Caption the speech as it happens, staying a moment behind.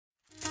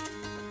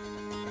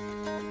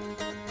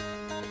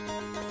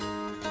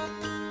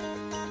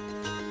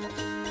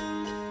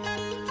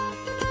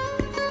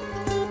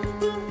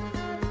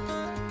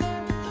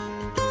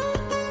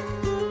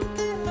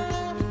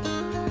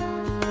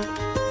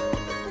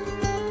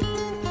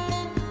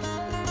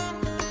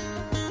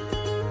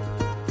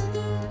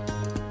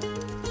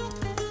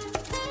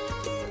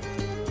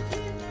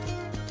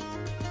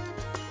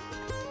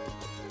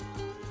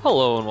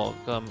Hello and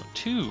welcome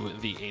to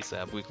the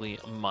ASAP Weekly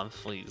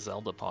Monthly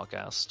Zelda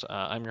podcast.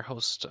 I'm your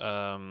host.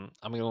 I'm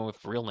going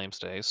with real names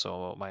today,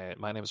 so my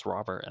name is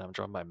Robert, and I'm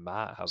joined by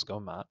Matt. How's it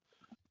going, Matt?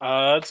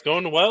 It's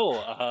going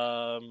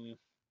well.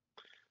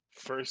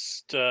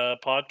 First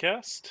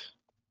podcast.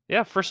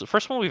 Yeah,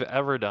 first one we've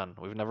ever done.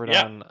 We've never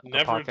Yeah, done a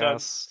never done.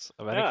 podcast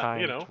of any Yeah,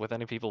 kind with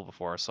any people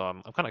before, so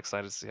I'm kind of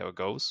excited to see how it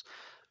goes.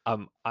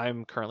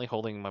 I'm currently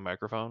holding my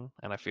microphone,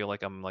 and I feel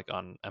like I'm like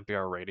on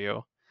NPR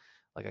radio.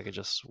 Like I could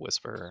just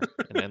whisper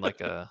and in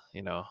like a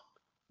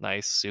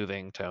nice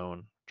soothing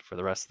tone for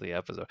the rest of the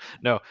episode.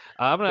 No,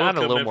 I'm gonna add a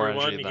welcome little more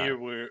energy everyone. than that.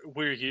 Here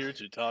we're here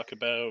to talk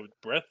about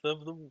Breath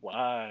of the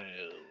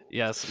Wild.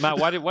 Yes, Matt.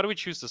 Why do we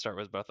choose to start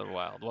with Breath of the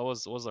Wild? What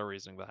was our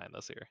reasoning behind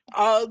this here?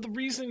 The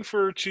reason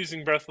for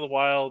choosing Breath of the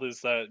Wild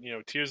is that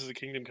Tears of the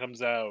Kingdom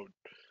comes out,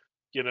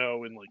 in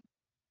like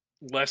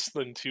less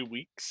than 2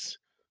 weeks.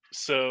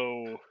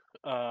 So,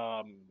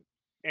 um,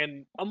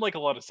 and unlike a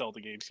lot of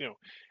Zelda games,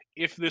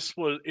 if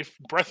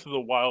Breath of the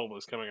Wild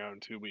was coming out in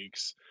 2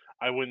 weeks,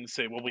 I wouldn't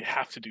say, well, we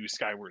have to do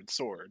Skyward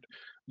Sword.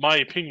 My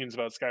opinions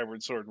about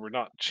Skyward Sword were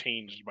not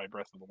changed by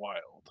Breath of the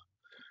Wild.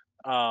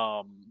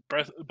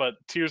 But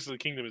Tears of the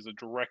Kingdom is a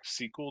direct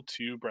sequel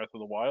to Breath of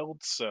the Wild,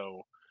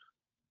 so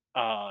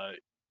uh,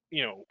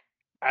 you know,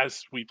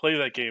 as we play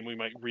that game, we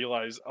might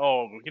realize,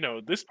 oh,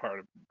 this part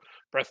of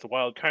Breath of the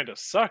Wild kind of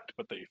sucked,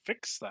 but they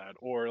fixed that.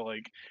 Or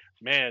like,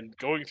 man,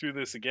 going through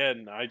this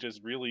again, I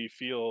just really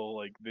feel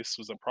like this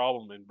was a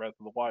problem in Breath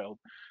of the Wild.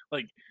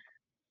 Like,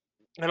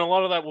 and a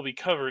lot of that will be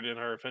covered in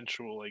our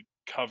eventual like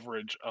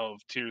coverage of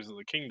Tears of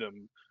the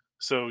Kingdom.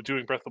 So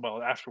doing Breath of the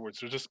Wild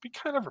afterwards will just be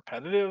kind of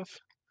repetitive.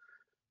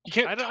 You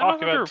can't I don't talk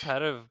think it'd be about.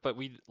 repetitive, but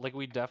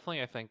we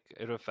definitely I think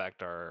it'd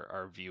affect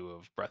our view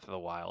of Breath of the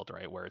Wild,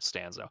 right, where it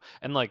stands out.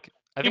 And like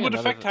I It think would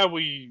affect how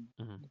we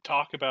Mhm.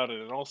 talk about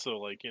it, and also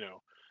like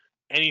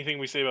anything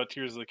we say about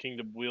Tears of the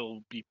Kingdom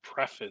will be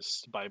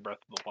prefaced by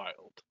Breath of the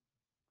Wild.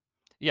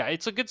 Yeah,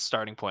 it's a good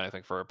starting point, I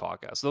think, for a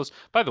podcast. Those,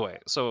 by the way,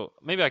 so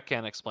maybe I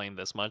can't explain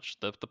this much.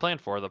 The plan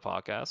for the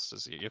podcast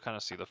is you kind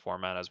of see the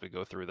format as we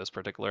go through this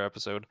particular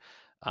episode.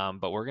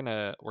 But we're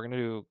gonna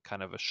do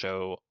kind of a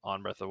show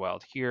on Breath of the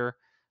Wild here.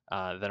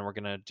 Then we're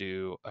gonna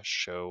do a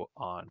show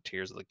on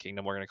Tears of the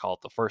Kingdom. We're gonna call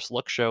it the First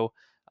Look Show.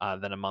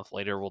 Then a month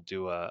later, we'll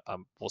do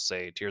we'll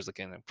say Tears of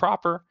the Kingdom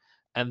proper.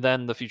 And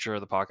then the future of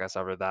the podcast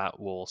after that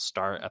will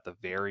start at the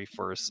very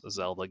first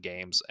Zelda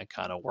games and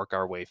kind of work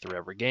our way through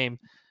every game.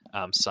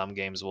 Some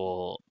games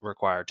will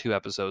require 2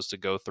 episodes to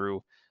go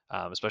through,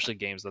 especially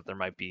games that there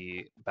might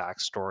be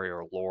backstory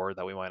or lore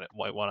that we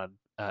might want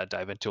to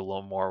dive into a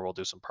little more. We'll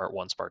do some part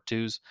ones, part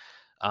twos.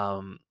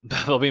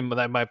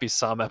 There might be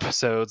some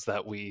episodes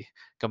that we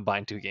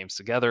combine 2 games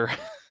together.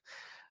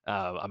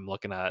 I'm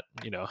looking at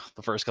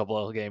the first couple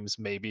of games.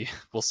 Maybe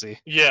we'll see.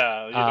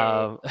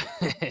 Yeah, Um,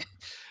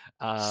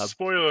 uh,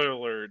 spoiler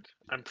alert,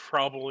 I'm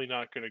probably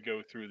not going to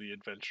go through the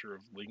adventure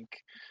of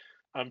Link.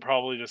 I'm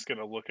probably just going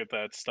to look at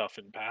that stuff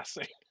in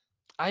passing.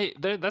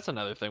 that's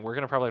another thing. We're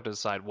gonna probably have to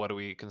decide what do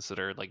we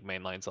consider like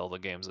mainline Zelda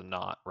games and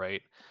not,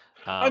 right?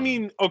 I Um,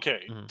 mean,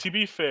 okay, mhm. to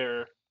be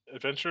fair,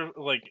 Adventure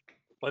like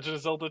Legend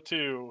of Zelda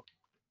 2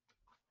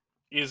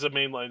 is a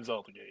mainline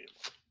Zelda game.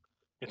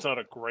 It's not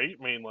a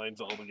great mainline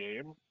Zelda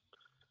game,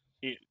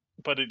 it,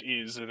 but it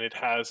is, and it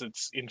has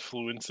its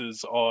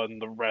influences on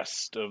the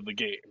rest of the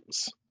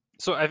games.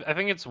 So I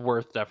think it's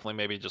worth definitely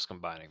maybe just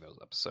combining those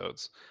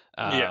episodes,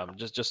 Yeah.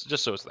 just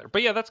so it's there.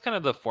 But yeah, that's kind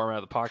of the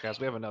format of the podcast.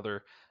 We have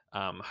another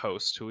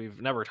host who we've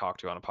never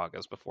talked to on a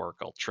podcast before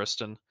called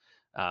Tristan.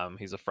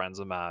 He's a friend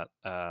of Matt,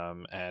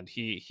 and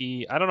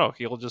he I don't know,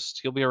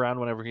 he'll be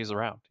around whenever he's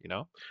around.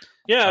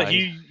 Yeah,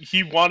 He,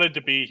 he wanted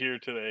to be here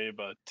today,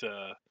 but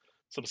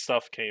some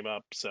stuff came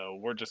up, so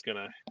we're just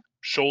gonna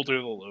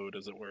shoulder the load,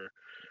 as it were.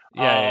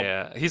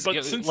 yeah. He's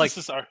But since like,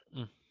 this is our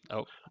mm,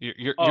 oh,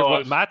 you're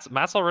oh, what?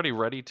 Matt's already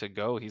ready to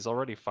go. He's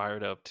already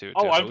fired up to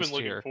I've been host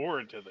looking here.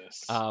 forward to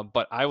this.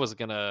 But I was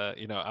gonna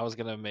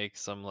make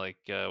some like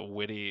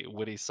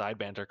witty side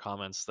banter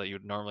comments that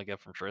you'd normally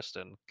get from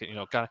Tristan.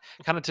 Kind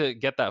of to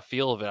get that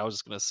feel of it. I was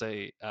just gonna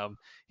say,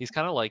 he's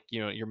kind of like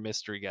your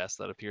mystery guest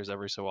that appears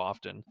every so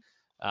often,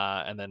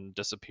 and then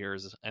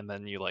disappears, and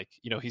then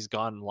he's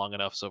gone long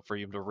enough so for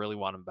you to really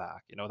want him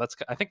back.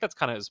 I think that's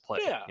kind of his play.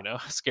 Yeah.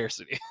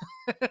 Scarcity.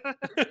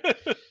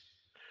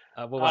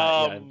 Well,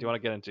 Matt, yeah. Do you um, want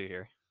to get into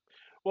here?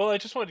 well, I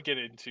just wanted to get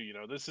into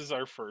this is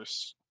our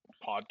first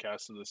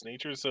podcast of this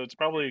nature, so it's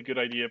probably a good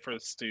idea for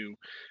us to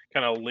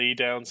kind of lay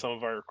down some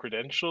of our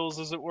credentials,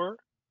 as it were.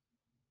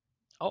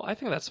 Oh, I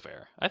think that's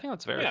fair. I think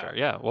that's very Yeah. fair.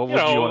 Yeah. Well,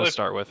 what do you want to If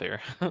start with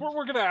here?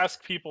 we're gonna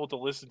ask people to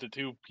listen to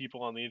two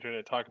people on the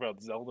internet talk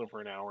about Zelda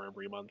for an hour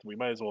every month, we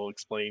might as well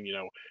explain,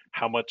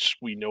 how much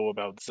we know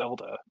about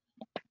Zelda.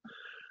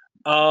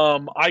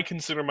 I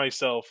consider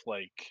myself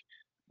like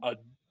a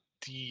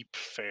deep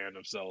fan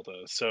of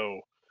Zelda.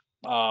 So,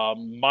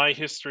 my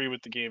history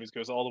with the games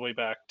goes all the way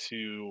back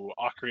to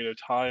Ocarina of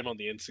Time on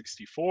the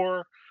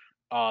N64.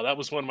 That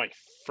was one of my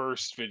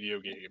first video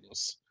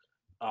games,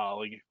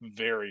 like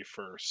very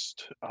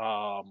first.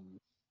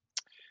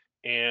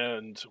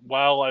 And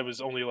while I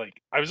was only like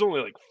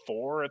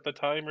 4 at the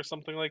time or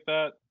something like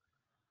that,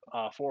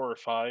 4 or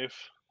 5,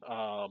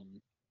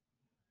 um,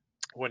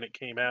 when it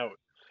came out,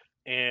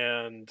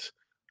 and,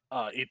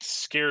 it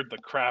scared the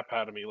crap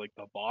out of me, like,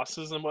 the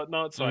bosses and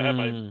whatnot,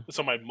 Mm.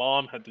 so my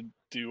mom had to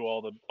do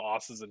all the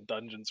bosses and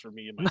dungeons for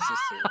me and my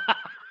sister,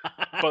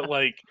 but,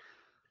 like,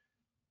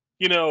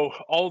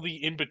 all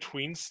the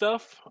in-between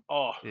stuff,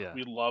 oh, Yeah.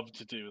 we love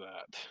to do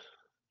that,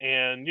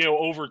 and,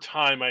 over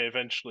time, I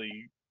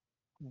eventually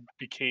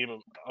became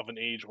of an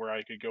age where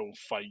I could go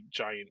fight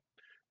giant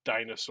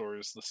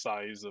dinosaurs the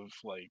size of,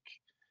 like,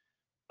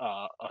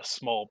 a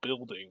small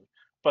building,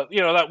 but,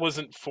 that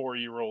wasn't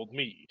four-year-old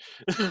me.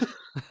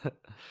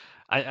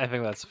 I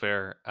think that's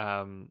fair.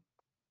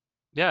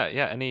 Yeah,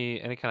 yeah. Any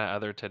kind of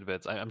other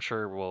tidbits? I'm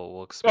sure we'll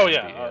Oh, expand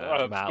yeah,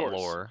 the of Matt course.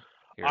 lore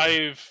here.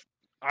 I've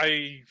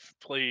I've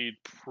played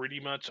pretty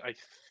much, I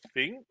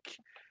think,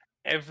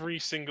 every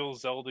single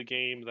Zelda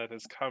game that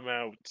has come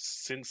out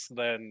since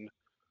then,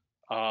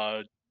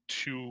 uh,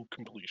 to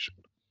completion.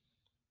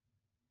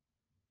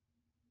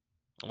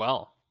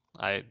 Well,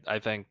 I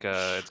think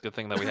it's a good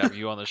thing that we have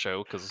you on the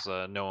show because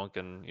no one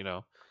can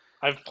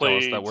I've tell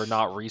us that played we're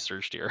not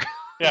researched here.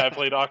 Yeah, I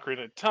played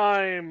Ocarina of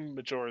Time,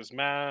 Majora's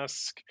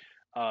Mask,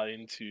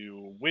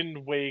 into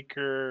Wind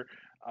Waker,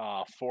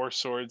 Four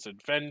Swords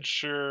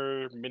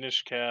Adventure,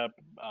 Minish Cap,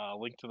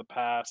 Link to the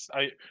Past.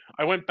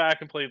 I went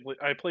back and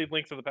I played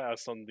Link to the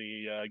Past on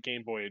the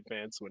Game Boy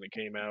Advance when it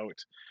came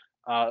out.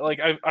 Like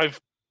I've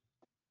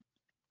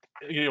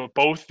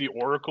both the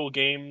Oracle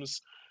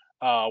games.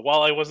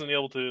 While I wasn't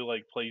able to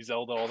like play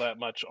Zelda all that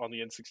much on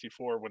the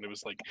N64 when it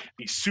was like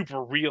these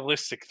super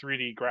realistic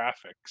 3D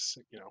graphics,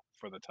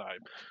 for the time.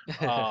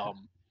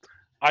 Um,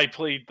 I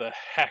played the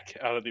heck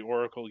out of the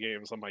Oracle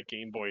games on my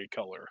Game Boy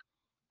Color.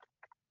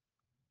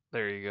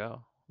 There you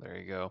go. There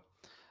you go.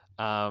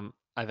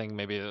 I think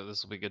maybe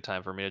this will be a good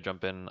time for me to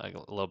jump in a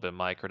little bit of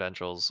my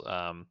credentials.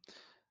 I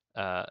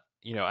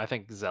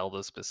think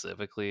Zelda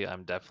specifically,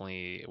 I'm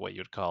definitely what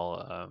you'd call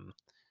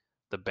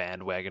the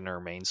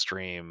bandwagoner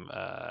mainstream,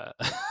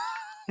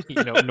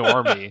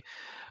 normie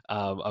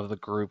of the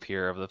group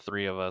here of the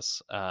three of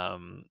us.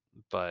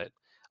 But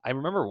I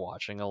remember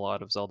watching a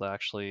lot of Zelda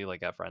actually,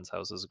 like at friends'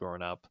 houses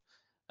growing up.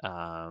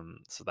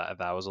 So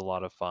that was a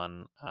lot of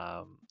fun.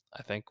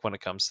 I think when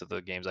it comes to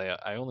the games, I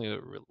only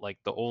like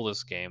the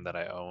oldest game that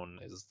I own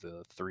is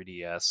the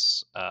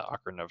 3DS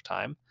Ocarina of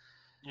Time.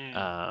 Mm,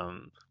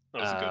 Um,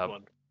 that was a good uh,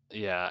 one.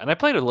 yeah, and I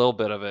played a little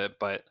bit of it,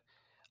 but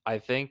I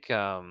think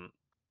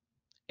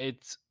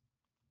it's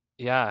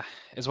yeah,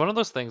 it's one of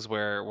those things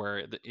where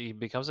it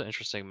becomes an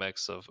interesting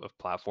mix of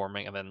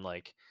platforming, and then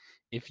like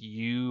if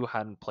you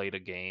hadn't played a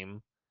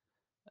game,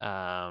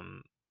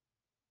 um,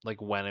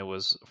 like when it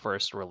was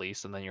first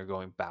released, and then you're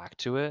going back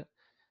to it,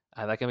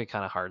 that can be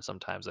kind of hard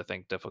sometimes. I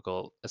think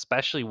difficult,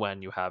 especially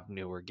when you have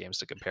newer games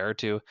to compare it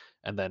to.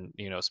 And then,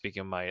 speaking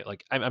of my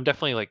like, I'm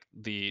definitely like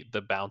the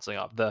bouncing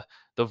off the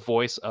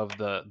voice of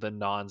the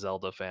non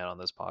Zelda fan on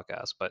this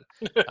podcast. But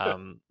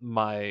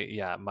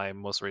my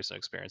most recent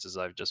experiences,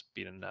 I've just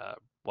been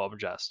well,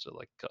 just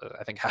like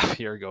I think half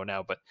a year ago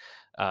now, but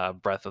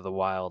Breath of the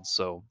Wild.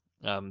 So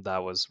that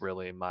was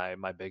really my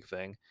big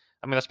thing.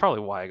 I mean, that's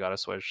probably why I got a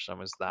Switch.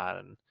 Some is that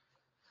and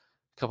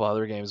couple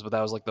other games, but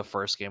that was like the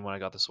first game when I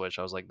got the Switch.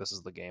 I was like, this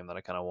is the game that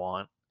I kind of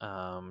want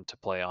to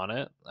play on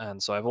it.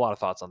 And so I have a lot of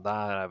thoughts on that.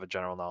 I have a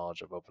general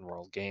knowledge of open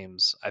world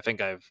games. I think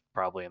I've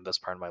probably in this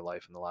part of my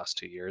life in the last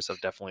 2 years,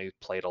 I've definitely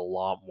played a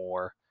lot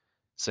more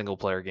single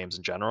player games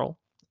in general.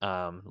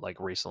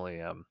 Like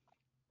recently,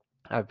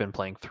 I've been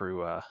playing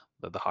through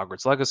the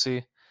Hogwarts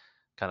Legacy,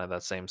 kind of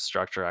that same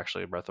structure,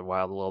 actually, Breath of the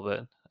Wild a little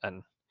bit.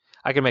 And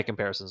I can make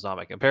comparisons, not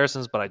make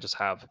comparisons, but I just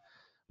have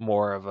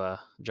more of a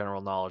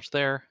general knowledge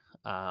there.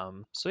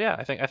 So yeah,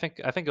 I think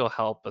it'll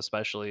help,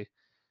 especially.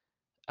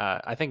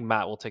 I think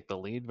Matt will take the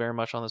lead very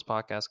much on this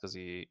podcast because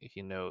he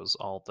knows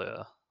all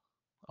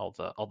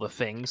the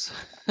things.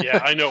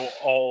 Yeah, I know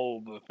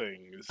all the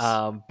things.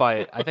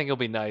 But I think it'll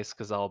be nice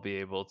because I'll be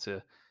able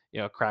to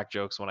crack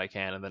jokes when I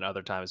can, and then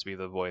other times be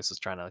the voice is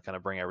trying to kind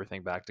of bring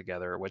everything back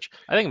together, which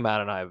I think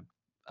Matt and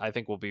I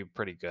think we'll be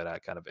pretty good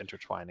at kind of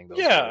intertwining those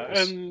Yeah,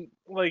 roles. and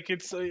like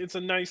it's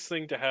a nice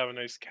thing to have a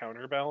nice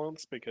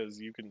counterbalance because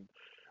you can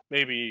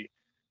maybe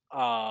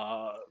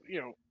uh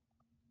you know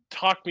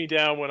talk me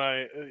down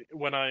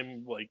when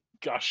I'm like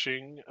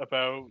gushing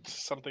about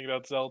something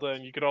about Zelda,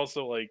 and you could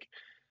also like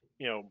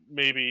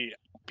maybe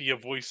be a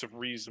voice of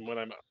reason when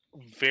I'm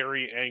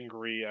very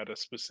angry at a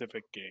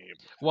specific game.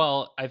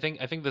 Well, I think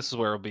this is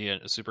where it'll be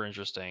super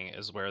interesting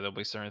is where there'll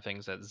be certain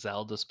things that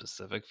Zelda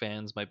specific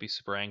fans might be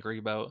super angry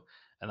about,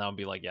 and that'll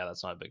be like, yeah,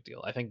 that's not a big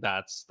deal. I think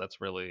that's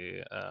really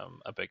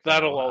a big thing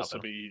that That'll will also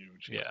happen. be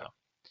huge, yeah.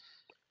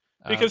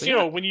 Yeah, Because but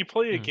yeah, when you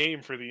play a mhm.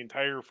 game for the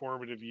entire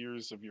formative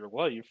years of your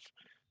life,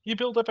 you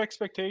build up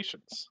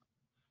expectations.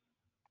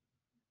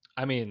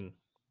 I mean,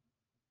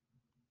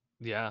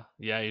 yeah,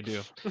 yeah, you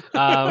do.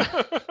 Um,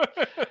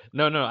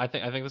 no, no, I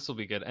think this will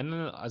be good, and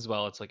then as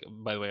well, it's like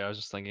by the way, I was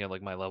just thinking of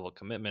like my level of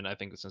commitment. I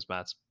think since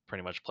Matt's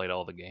pretty much played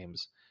all the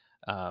games,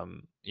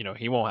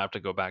 he won't have to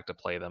go back to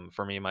play them.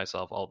 For me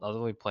myself, I'll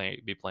only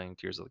be playing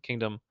Tears of the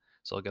Kingdom,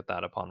 so I'll get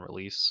that upon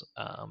release.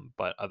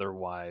 But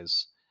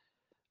otherwise,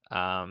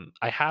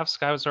 I have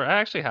Skyward Sword. I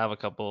actually have a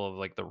couple of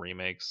like the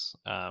remakes.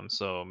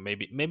 So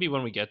maybe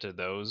when we get to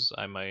those,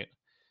 I might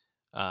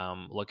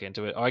look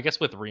into it. Oh, I guess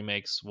with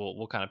remakes,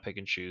 we'll kind of pick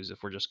and choose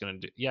if we're just gonna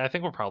do. Yeah, I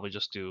think we'll probably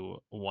just do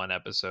one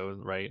episode,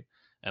 right?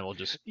 And we'll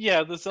just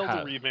Yeah, the Zelda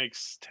have.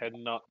 remakes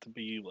tend not to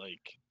be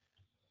like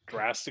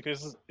drastic.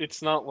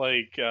 It's not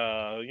like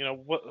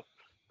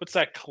what's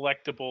that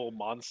collectible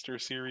monster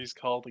series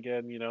called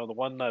again? You know, the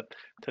one that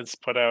tends to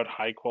put out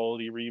high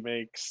quality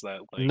remakes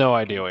that like No can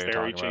idea what you're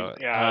vary talking change.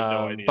 about. Yeah, I have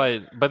no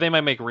idea. But they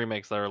might make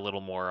remakes that are a little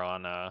more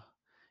on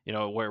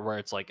where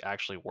it's like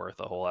actually worth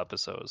a whole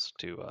episodes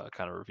to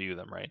kind of review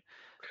them, right?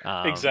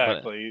 But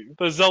Exactly.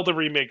 The Zelda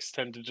remakes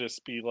tend to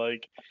just be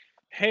like,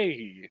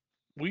 "Hey,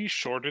 we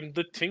shortened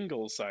the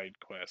Tingle side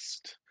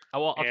quest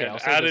well, okay, and I'll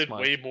say this added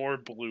way much: more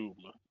bloom."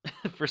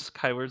 for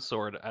Skyward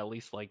Sword, at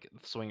least like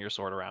swing your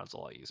sword around is a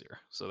lot easier.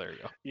 So there you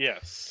go.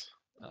 Yes.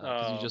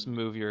 Because you just Um,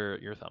 move your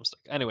thumbstick.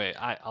 Anyway,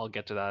 I'll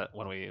get to that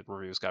when we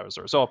review Skyward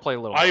Sword. So I'll play a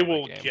little I more of that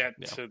will game. get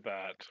Yeah. to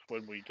that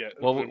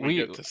Well, when we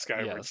get to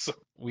Skyward yes, Sword.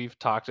 we've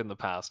talked in the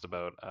past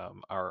about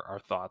our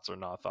thoughts or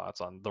not thoughts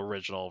on the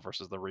original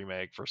versus the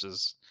remake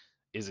versus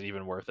is it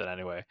even worth it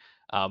anyway?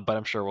 But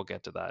I'm sure we'll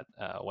get to that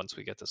once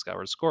we get to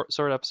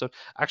Sword episode.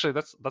 Actually,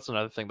 that's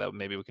another thing that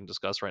maybe we can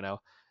discuss right now.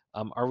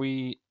 Are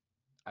we?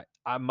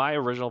 My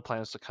original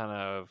plan is to kind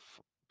of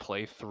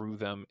play through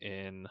them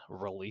in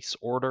release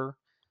order.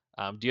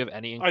 Do you have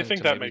any I inkling think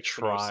to that maybe makes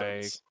the most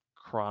try sense.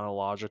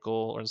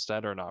 chronological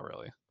instead, or not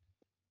really?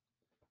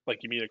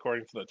 Like, you mean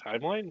according to the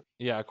timeline?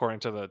 Yeah, according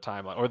to the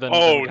timeline, or then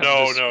Oh, we'd have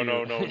to no,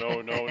 no, dispute. no,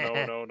 no, no, no,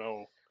 no, no,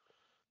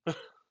 no.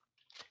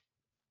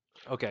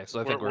 Okay, so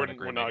I think We're we're we're in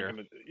we're agreement not here.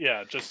 gonna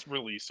yeah, just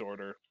release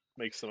order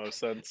makes the most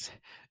sense.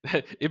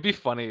 It'd be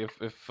funny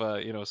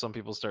if some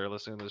people started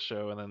listening to the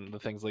show and then the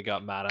things they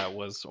got mad at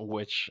was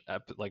which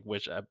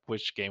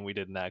game we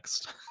did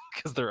next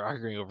because they're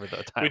arguing over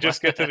the We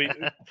just get to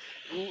timeline.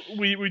 the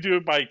we do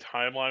it by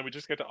timeline, we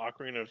just get to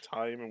Ocarina of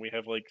Time, and we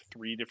have, like,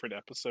 3 different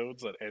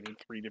episodes that end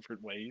 3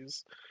 different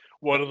ways.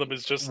 One of them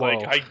is just like,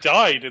 Whoa. "I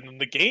died, and then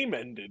the game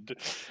ended."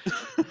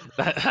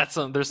 That's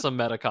there's some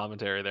meta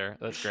commentary there.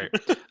 That's great.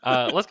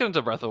 Let's get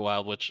into Breath of the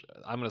Wild, which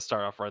I'm going to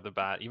start off right at the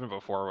bat, even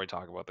before we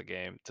talk about the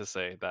game, to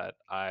say that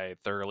I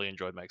thoroughly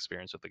enjoyed my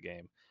experience with the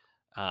game.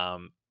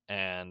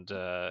 And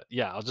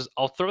yeah,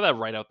 I'll throw that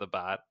right out the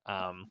bat.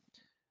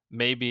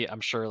 Maybe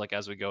I'm sure like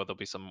as we go, there'll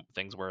be some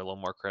things we're a little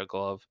more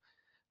critical of.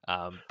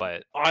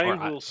 But or I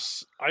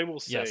I will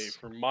say yes,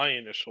 for my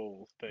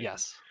initial thing,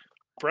 yes.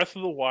 Breath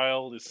of the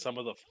Wild is some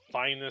of the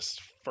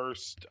finest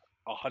first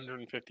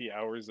 150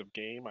 hours of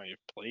game I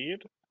have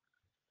played,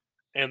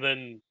 and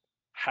then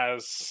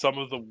has some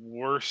of the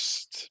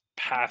worst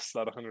past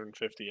that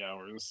 150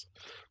 hours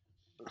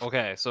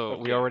Okay, so of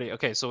we game. already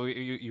okay, so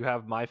you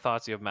have my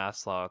thoughts, you have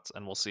Matt's thoughts,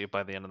 and we'll see it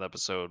by the end of the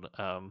episode.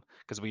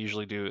 Because we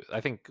usually do.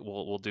 I think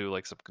we'll do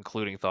like some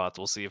concluding thoughts.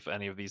 We'll see if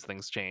any of these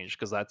things change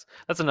because that's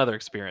another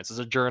experience. It's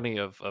a journey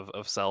of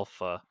self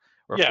Yeah,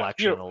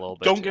 reflection a little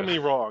bit don't too. get me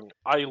wrong,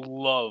 I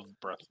love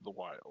Breath of the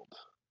Wild,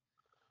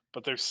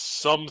 but there's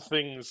some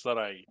things that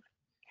I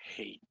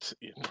hate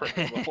in Breath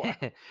of the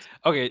Wild.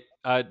 Okay,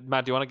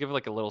 Matt, do you want to give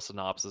like a little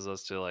synopsis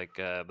as to like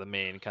the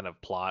main kind of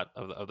plot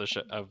of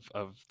the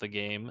of the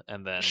game,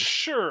 and then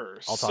Sure.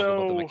 I'll talk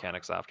about the So,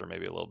 mechanics after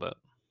maybe a little bit.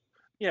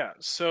 yeah,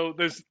 so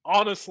there's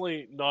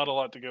honestly not a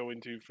lot to go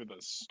into for the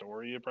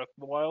story of Breath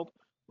of the Wild,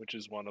 which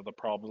is one of the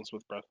problems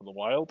with Breath of the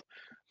Wild,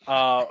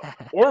 uh,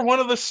 or one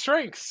of the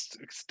strengths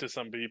to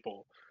some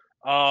people.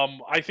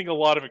 I think a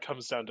lot of it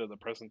comes down to the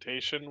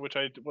presentation, which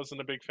I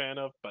wasn't a big fan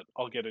of, but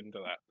I'll get into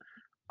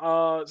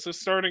that. So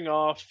starting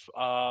off,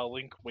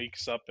 Link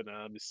wakes up in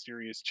a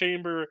mysterious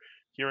chamber,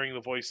 hearing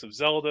the voice of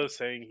Zelda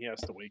saying he has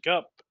to wake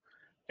up,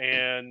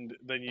 and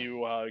then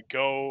you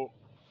go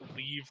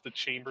leave the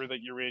chamber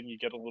that you're in. You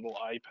get a little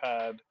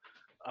iPad.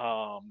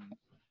 Um,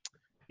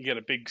 you get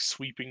a big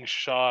sweeping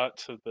shot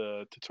to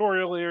the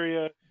tutorial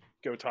area.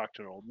 Go talk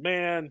to an old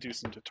man, do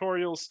some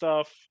tutorial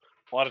stuff.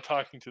 A lot of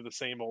talking to the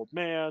same old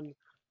man.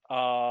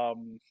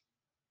 Um,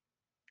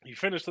 you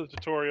finish the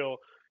tutorial.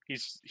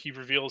 He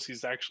reveals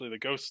he's actually the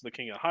ghost of the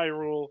king of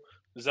Hyrule.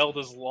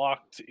 Zelda's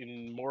locked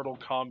in mortal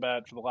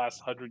combat for the last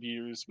 100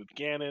 years with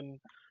Ganon.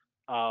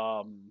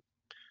 Um,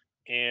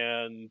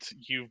 and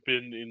you've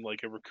been in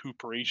like a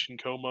recuperation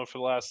coma for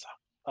the last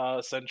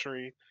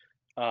century,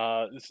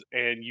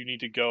 and you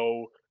need to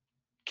go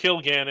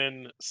kill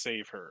Ganon,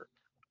 save her.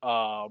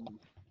 Um,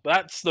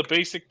 that's the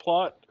basic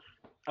plot.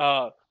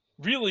 Uh,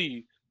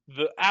 Really,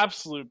 the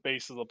absolute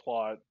base of the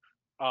plot,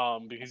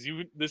 because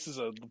you this is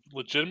a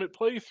legitimate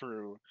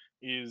playthrough,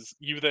 is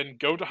you then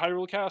go to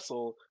Hyrule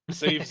Castle,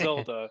 save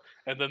Zelda,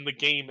 and then the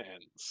game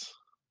ends.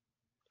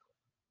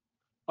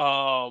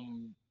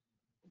 Um,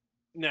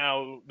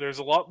 Now, there's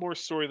a lot more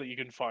story that you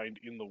can find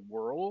in the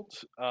world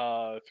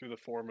through the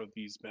form of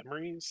these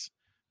memories,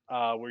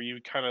 where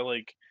you kind of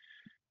like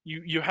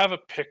you have a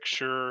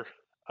picture.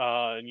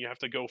 and you have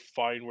to go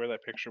find where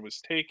that picture was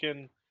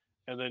taken,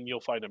 and then you'll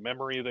find a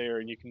memory there,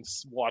 and you can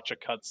watch a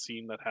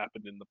cutscene that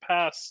happened in the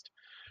past.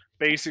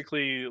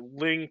 Basically,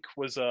 Link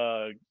was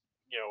a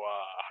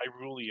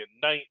Hyrulean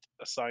knight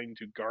assigned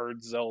to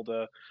guard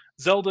Zelda.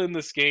 Zelda in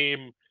this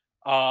game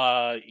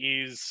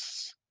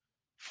is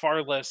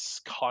far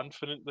less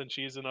confident than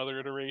she is in other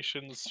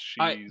iterations.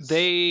 I She's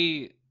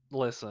they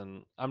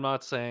listen, I'm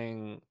not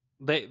saying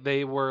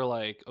they were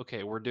like,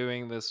 "Okay, we're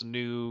doing this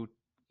new,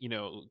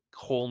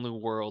 whole new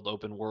world,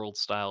 open world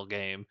style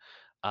game.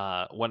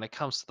 When it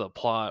comes to the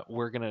plot,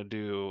 we're gonna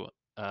do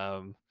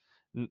um,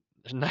 kn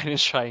knight in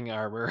shining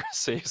armor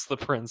saves the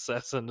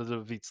princess and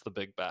defeats the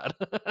big bad."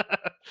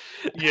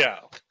 yeah.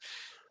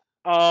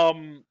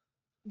 Um,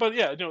 but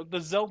yeah, no, the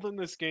Zelda in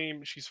this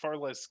game, she's far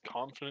less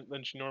confident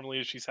than she normally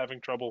is. She's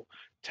having trouble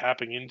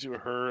tapping into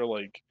her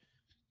like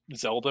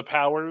Zelda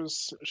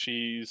powers.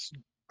 She's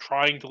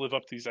trying to live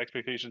up to these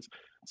expectations.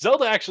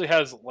 Zelda actually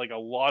has like a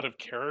lot of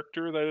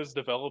character that is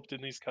developed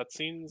in these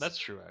cutscenes, That's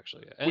true,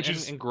 actually, and which and,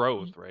 is and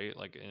growth, right?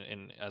 Like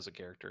in as a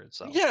character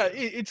itself, yeah, too.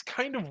 it's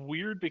kind of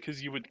weird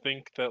because you would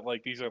think that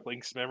like these are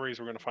Link's memories.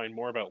 We're going to find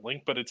more about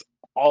Link, but it's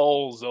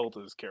all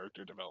Zelda's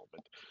character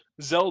development.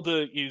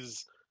 Zelda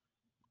is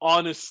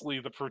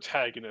honestly the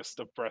protagonist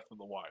of Breath of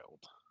the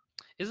Wild.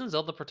 Isn't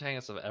Zelda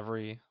protagonist of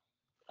every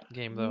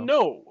game, though?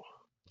 No,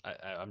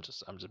 I'm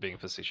just being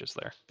facetious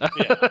there.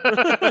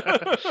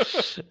 yeah,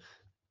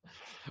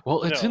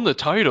 Well, it's in no. the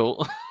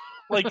title.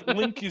 Like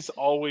Link is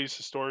always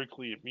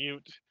historically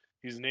mute.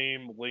 His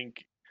name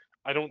Link.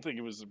 I don't think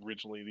it was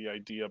originally the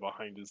idea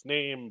behind his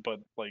name, but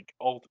like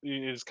all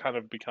it has kind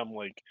of become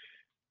like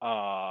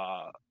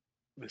uh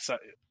this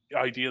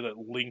idea that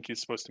Link is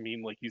supposed to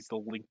mean like he's the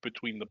link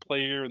between the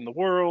player and the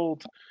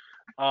world.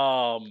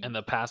 And Um,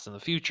 the past and the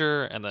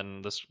future, and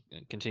then this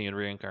continued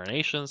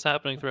reincarnations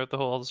happening throughout the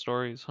whole of the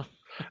stories.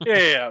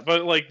 yeah,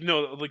 but like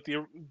no, like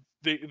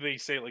they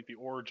say like the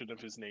origin of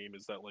his name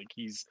is that like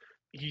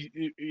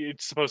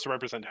it's supposed to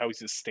represent how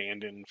he's a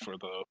stand-in for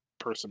the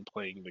person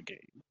playing the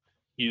game.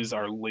 He is Mhm.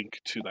 our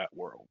link to that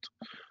world.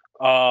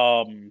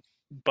 Um,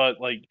 but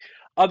like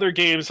other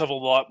games have a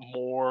lot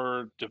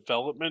more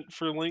development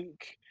for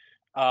Link.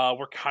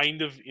 We're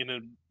kind of in a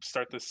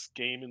start this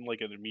game in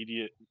like an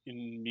immediate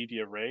in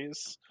media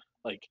res.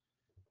 Like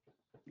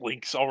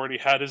Link's already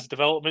had his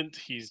development.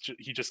 He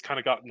just kind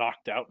of got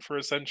knocked out for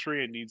a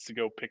century and needs to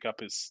go pick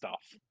up his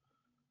stuff.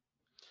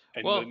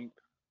 And Well, then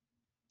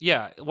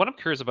yeah, what I'm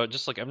curious about,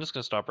 just like I'm just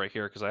gonna stop right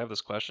here because I have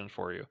this question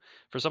for you.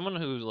 For someone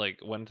who like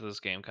went into this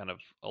game kind of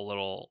a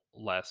little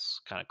less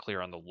kind of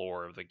clear on the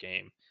lore of the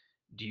game,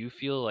 do you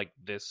feel like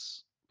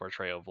this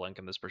portrayal of Link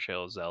and this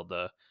portrayal of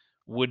Zelda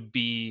would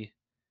be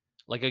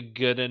like a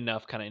good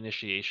enough kind of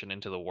initiation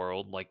into the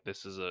world? Like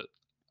this is a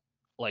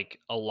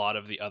lot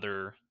of the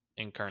other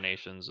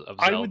incarnations of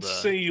I would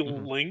Zelda. say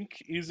Mhm.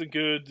 Link is a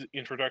good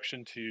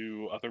introduction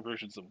to other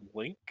versions of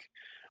Link.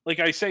 Like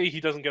I say,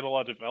 he doesn't get a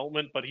lot of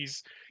development, but he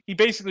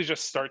basically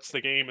just starts the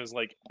game as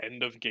like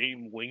end of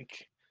game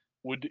Link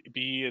would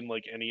be in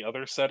like any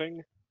other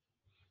setting.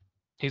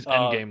 He's Uh,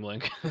 endgame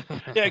Link.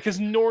 yeah, because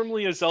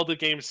normally a Zelda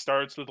game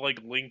starts with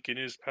like Link in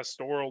his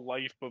pastoral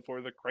life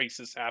before the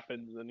crisis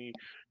happens, and he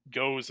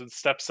goes and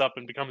steps up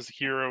and becomes a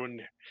hero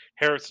and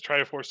inherits the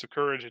Triforce of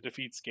Courage and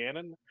defeats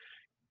Ganon.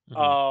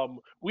 Mhm.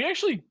 We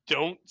actually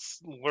don't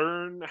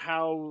learn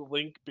how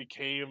Link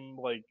became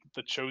like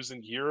the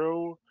chosen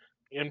hero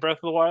in Breath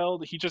of the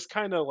Wild. He just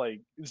kind of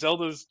like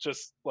Zelda's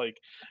just like,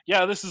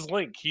 yeah, this is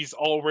Link. He's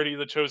already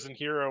the chosen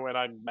hero, and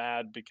I'm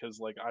mad because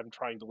like I'm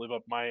trying to live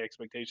up my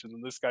expectations,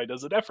 and this guy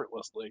does it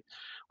effortlessly.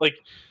 Like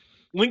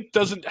Link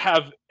doesn't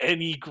have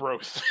any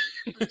growth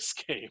in this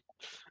game.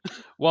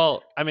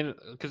 Well, I mean,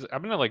 because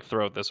I'm gonna like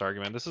throw out this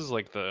argument. This is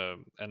like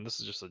and this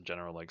is just a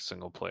general like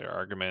single player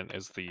argument.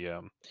 Is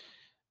the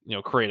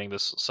creating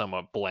this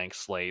somewhat blank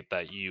slate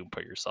that you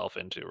put yourself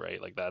into,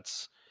 right? Like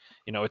that's,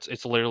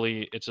 it's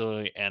literally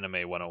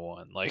anime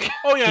 101. Like,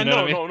 Oh yeah, you know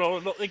what I no,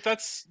 mean? no. Like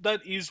that's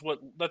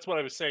what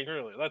I was saying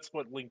earlier. That's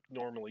what Link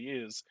normally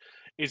is.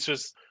 It's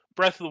just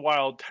Breath of the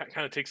Wild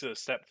kind of takes it a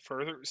step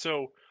further.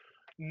 So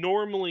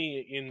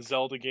normally in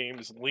Zelda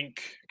games,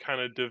 Link kind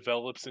of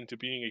develops into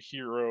being a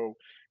hero,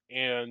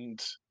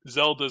 and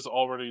Zelda's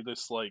already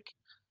this like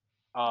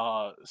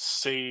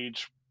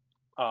sage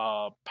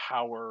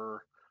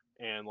power,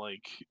 and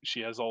like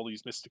she has all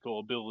these mystical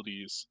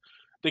abilities.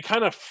 They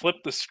kind of flip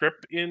the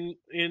script in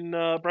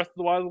Breath of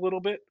the Wild a little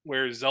bit,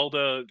 where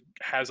Zelda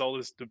has all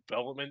this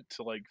development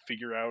to like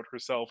figure out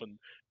herself and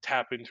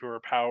tap into her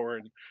power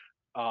and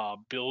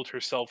build her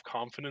self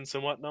confidence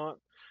and whatnot.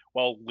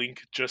 While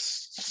Link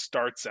just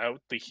starts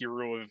out the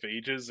hero of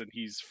ages and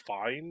he's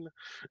fine.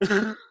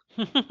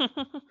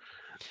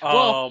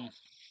 Well, um,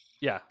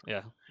 yeah,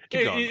 yeah.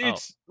 Keep going. Oh,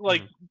 it's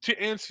like mhm. to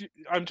answer.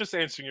 I'm just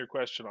answering your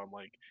question on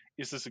like,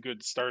 is this a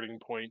good starting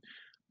point?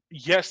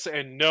 Yes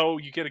and no.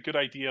 You get a good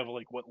idea of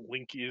like what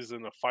Link is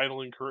in the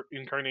final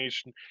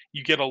incarnation.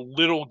 You get a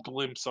little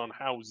glimpse on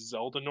how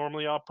Zelda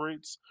normally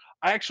operates.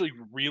 I actually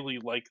really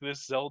like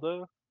this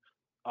Zelda.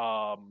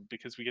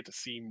 because we get to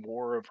see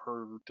more of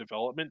her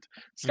development.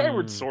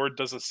 Skyward Mm. Sword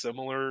does a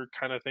similar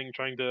kind of thing,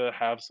 trying to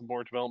have some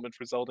more development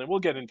for Zelda, and we'll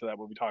get into that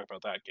when we talk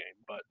about that game.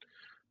 But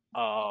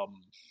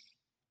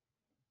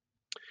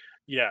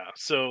yeah,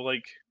 so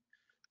like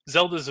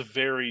Zelda's a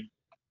very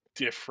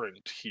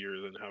different here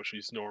than how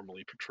she's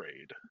normally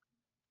portrayed.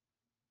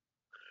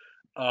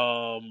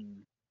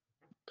 Um,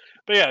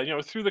 but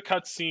yeah, through the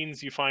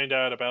cutscenes, you find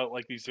out about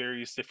like these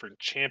various different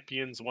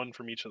champions, one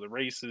from each of the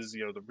races.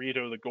 The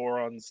Rito, the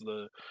Gorons,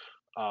 the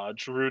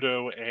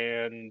Gerudo,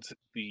 and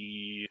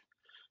the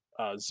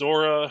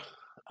Zora.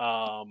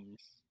 Um,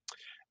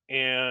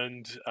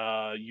 and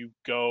you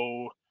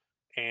go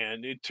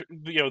and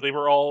they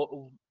were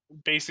all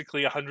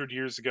basically 100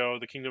 years ago.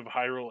 The Kingdom of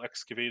Hyrule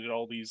excavated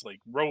all these like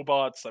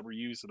robots that were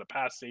used in the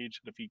past age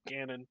to defeat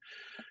Ganon,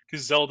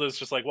 because Zelda's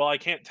just like, well, I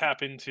can't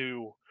tap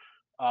into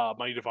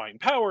my divine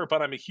power,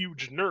 but I'm a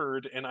huge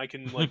nerd and I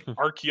can like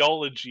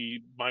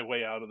archaeology my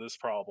way out of this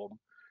problem.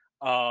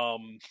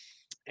 Um,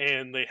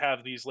 and they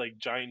have these like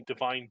giant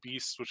divine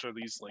beasts, which are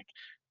these like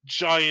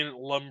giant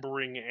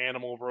lumbering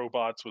animal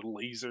robots with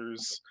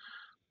lasers,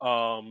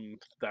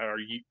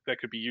 that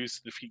could be used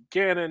to defeat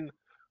Ganon.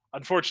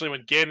 Unfortunately,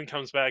 when Ganon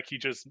comes back, he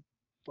just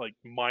like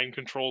mind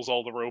controls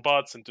all the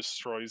robots and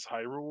destroys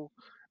Hyrule,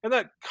 and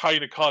that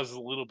kind of causes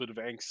a little bit of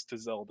angst to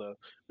Zelda.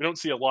 We don't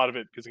see a lot of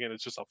it because again,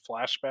 it's just a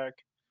flashback.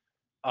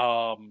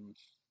 Um,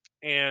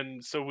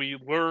 and so we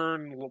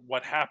learn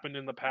what happened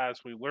in the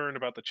past. We learn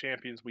about the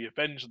champions. We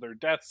avenge their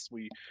deaths.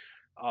 We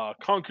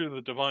conquer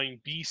the divine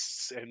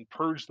beasts and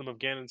purge them of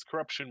Ganon's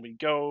corruption. We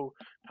go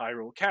to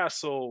Hyrule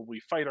Castle. We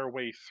fight our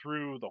way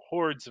through the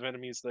hordes of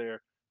enemies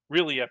there.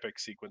 Really epic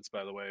sequence,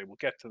 by the way. We'll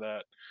get to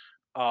that.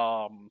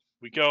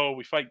 We go,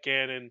 we fight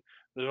Ganon.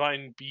 The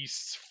divine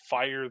beasts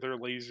fire their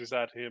lasers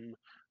at him,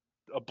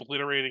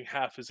 obliterating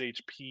half his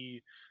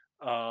HP.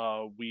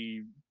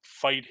 We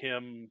fight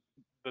him.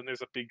 Then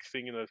there's a big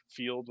thing in a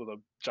field with a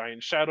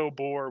giant shadow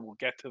boar. We'll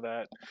get to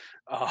that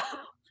uh,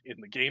 in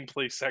the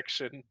gameplay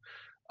section.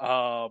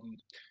 Um,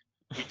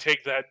 we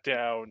take that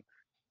down.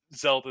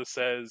 Zelda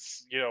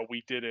says,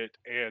 we did it,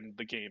 and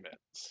the game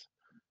ends.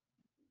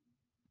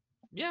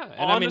 Yeah,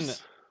 and I mean,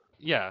 Honest.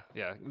 yeah,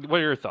 yeah. What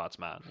are your thoughts,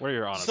 Matt? What are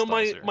your So honest thoughts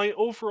my here? my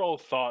overall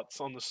thoughts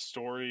on the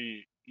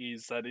story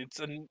is that it's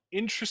an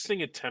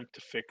interesting attempt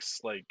to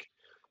fix like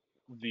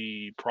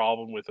the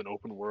problem with an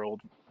open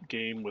world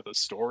game with a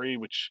story,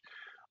 which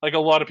like a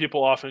lot of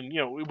people often,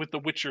 with The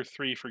Witcher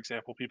 3, for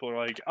example, people are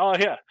like, "Oh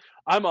yeah,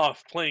 I'm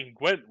off playing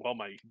Gwent while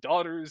my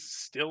daughter's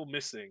still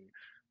missing.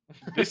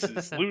 This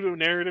is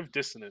ludonarrative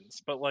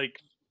dissonance." But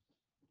like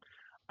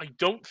I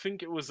don't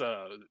think it was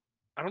a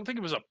I don't think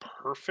it was a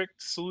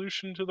perfect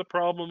solution to the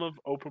problem of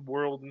open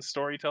world and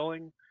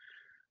storytelling.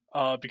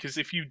 Because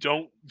if you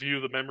don't view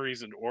the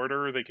memories in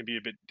order, they can be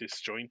a bit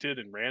disjointed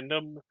and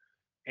random.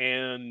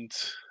 And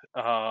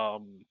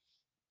um,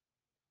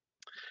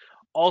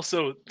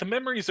 also, the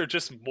memories are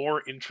just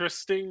more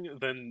interesting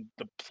than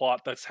the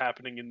plot that's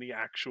happening in the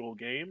actual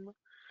game.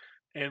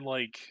 And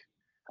like,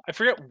 I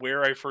forget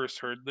where I first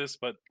heard this,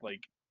 but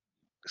like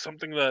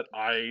something that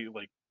I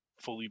like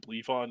fully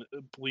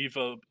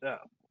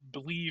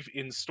believe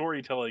in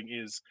storytelling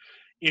is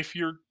if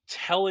you're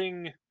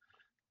telling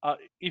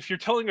if you're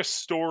telling a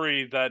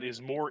story that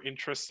is more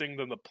interesting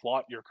than the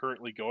plot you're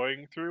currently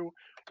going through,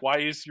 why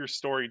is your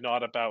story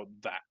not about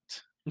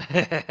that?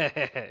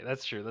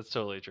 That's true. That's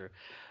totally true.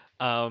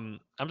 I'm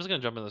just gonna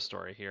jump in the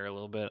story here a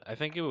little bit. I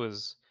think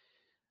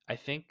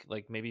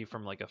like maybe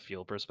from like a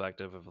feel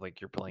perspective of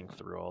like you're playing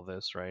through all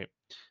this, right?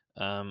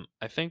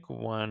 I think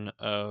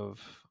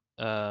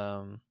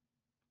um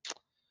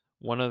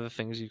one of the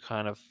things you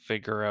kind of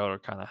figure out or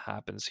kind of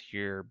happens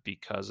here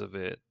because of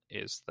it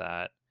is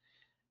that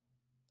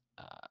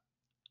uh,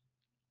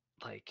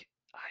 like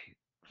I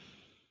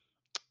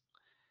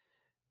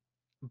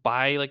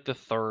by like the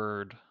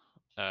third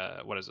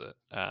what is it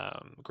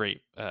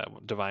great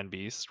divine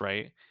beast,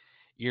 right?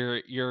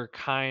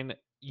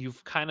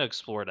 You've kind of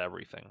explored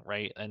everything,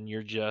 right? And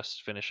you're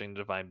just finishing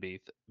divine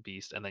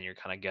beast and then you're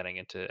kind of getting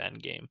into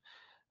end game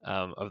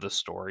of the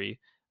story.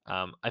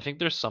 I think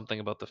there's something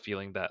about the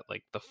feeling that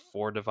like the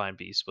four divine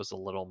beasts was a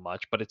little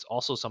much, but it's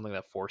also something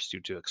that forced you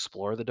to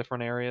explore the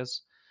different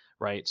areas,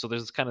 right? So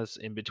there's kind of this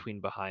in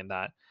between behind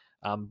that.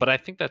 But I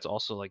think that's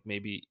also like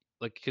maybe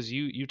like because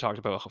you talked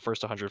about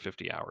first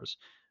 150 hours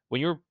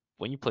when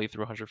you play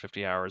through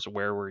 150 hours,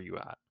 where were you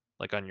at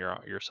like on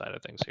your side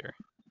of things here?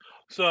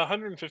 So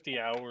 150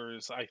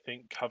 hours, I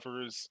think,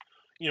 covers,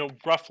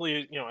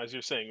 roughly, as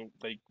you're saying,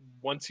 like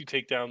once you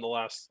take down the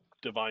last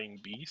divine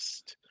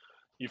beast,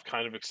 you've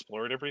kind of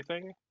explored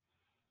everything.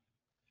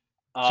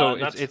 So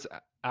And that's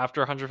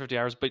after 150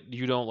 hours, but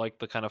you don't like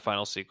the kind of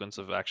final sequence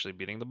of actually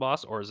beating the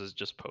boss, or is it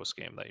just post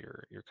game that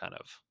you're kind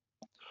of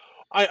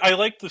I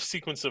like the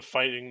sequence of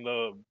fighting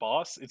the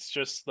boss. It's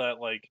just that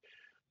like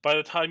by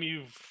the time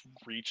you've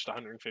reached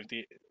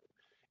 150,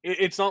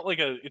 it's not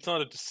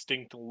a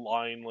distinct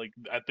line like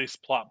at this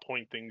plot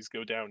point things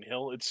go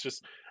downhill. It's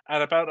just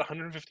at about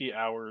 150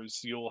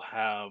 hours you'll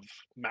have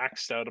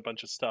maxed out a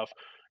bunch of stuff.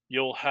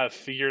 you'll have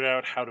figured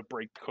out how to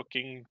break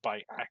cooking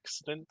by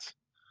accident.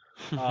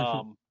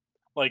 Um,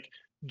 like,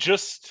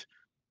 just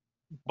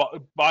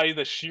by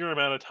the sheer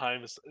amount of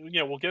times,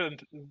 we'll get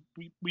into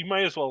we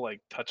might as well,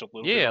 like, touch a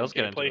little Yeah, bit yeah, on let's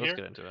get into it. gameplay Let's here.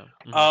 get into it.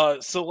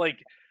 Hmm. So,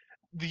 like,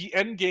 the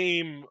end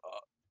game,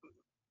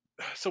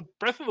 so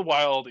Breath of the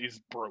Wild is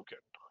broken,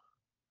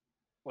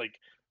 like,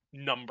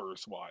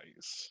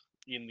 numbers-wise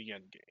in the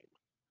end game.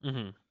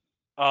 Hmm.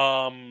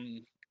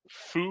 Um,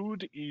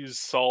 Food is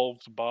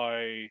solved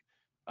by,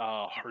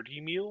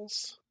 hearty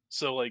meals.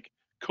 So, like,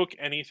 cook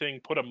anything,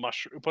 put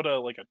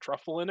like, a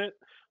truffle in it,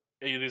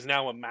 it is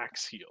now a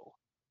max heal.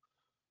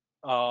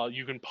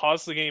 You can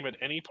pause the game at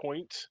any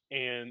point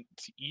and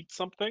to eat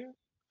something,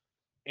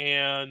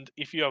 and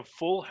if you have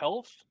full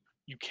health,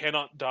 you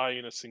cannot die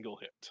in a single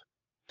hit.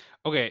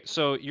 Okay,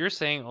 so you're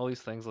saying all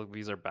these things like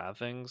these are bad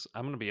things.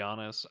 I'm gonna be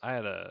honest. I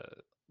had a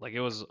like it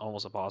was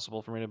almost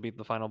impossible for me to beat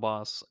the final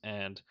boss,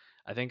 and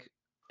I think,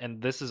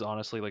 and this is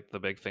honestly like the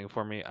big thing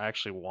for me. I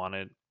actually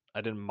wanted,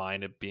 I didn't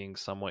mind it being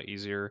somewhat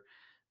easier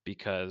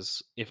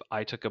because if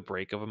I took a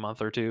break of a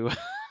month or two,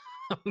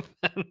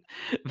 then,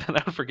 then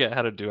I would forget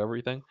how to do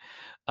everything.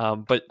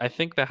 But I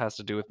think that has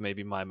to do with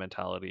maybe my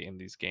mentality in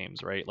these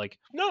games, right? Like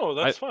No,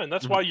 I. that's fine.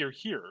 That's Mhm, why you're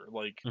here.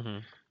 Like,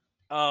 mhm,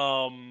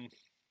 um,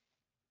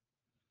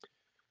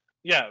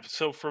 yeah.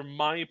 So for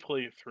my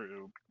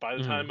playthrough, by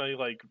the mhm. time I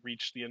like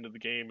reached the end of the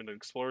game and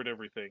explored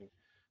everything,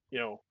 you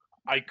know,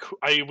 I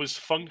was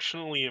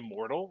functionally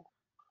immortal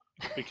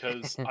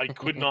because I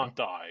could not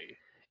die.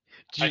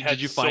 I Did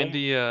had you find so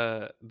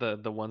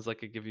the ones that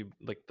could give you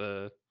like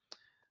the,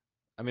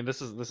 I mean,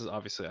 this is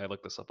obviously I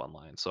looked this up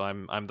online, so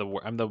I'm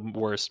the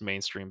worst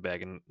mainstream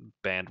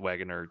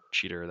bandwagoner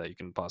cheater that you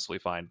can possibly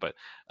find, but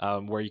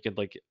where you could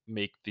like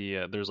make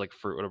the there's like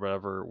fruit or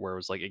whatever where it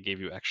was like it gave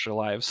you extra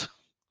lives.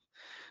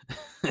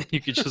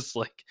 You could just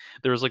like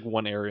there was like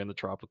one area in the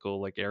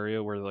tropical like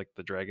area where like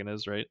the dragon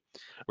is, right?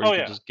 Where Oh you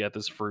could yeah. just get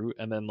this fruit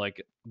and then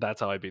like that's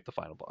how I beat the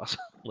final boss.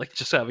 Like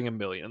just having a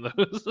million of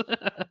those.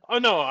 Oh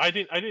no, I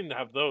didn't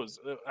have those.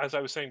 As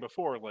I was saying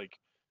before, like,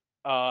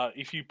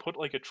 if you put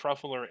like a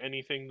truffle or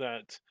anything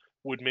that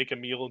would make a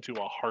meal into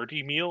a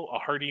hearty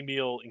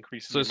meal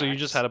increases So your so you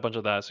just max. had a bunch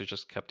of that, so you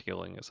just kept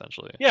healing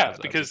essentially Yeah,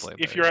 as you because played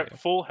if that, you're yeah, at yeah.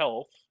 full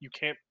health, you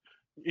can't.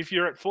 If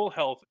you're at full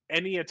health,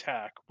 any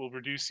attack will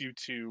reduce you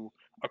to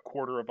a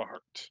quarter of a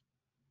heart.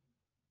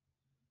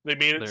 They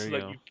made it There so you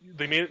that go.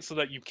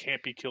 you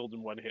can't be killed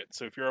in one hit.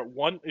 So if you're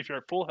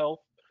at full health,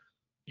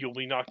 you'll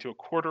be knocked to a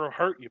quarter of a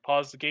heart. You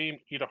pause the game,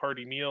 eat a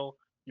hearty meal,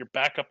 you're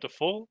back up to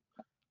full.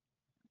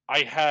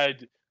 I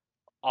had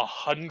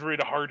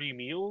 100 hearty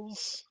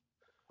meals.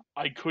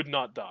 I could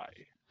not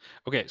die.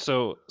 Okay,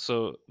 so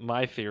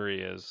my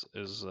theory is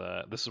this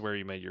is where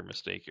you made your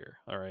mistake here.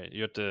 All right,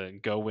 you have to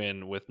go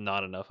in with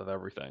not enough of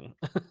everything,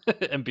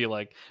 and be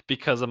like,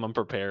 because I'm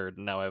unprepared,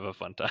 now I have a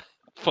fun time,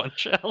 fun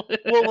challenge.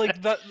 Well,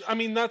 like that. I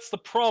mean, that's the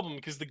problem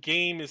because the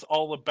game is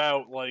all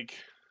about like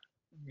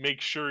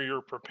make sure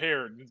you're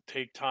prepared.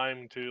 Take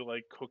time to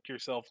like cook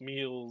yourself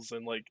meals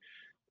and like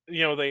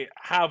they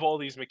have all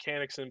these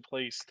mechanics in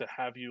place to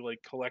have you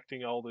like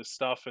collecting all this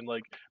stuff and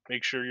like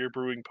make sure you're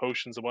brewing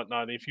potions and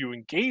whatnot. And if you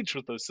engage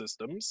with those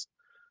systems,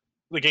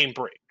 the game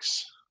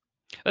breaks.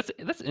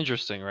 That's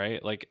interesting,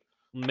 right? Like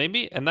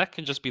maybe, and that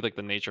can just be like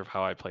the nature of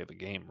how I play the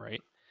game,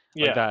 right?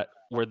 Like Yeah. that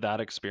where that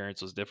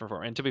experience was different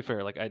for me. And to be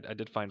fair, like I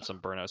did find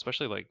some burnout,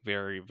 especially like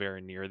very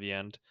very near the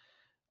end.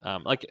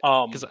 Like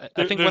because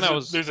I think when I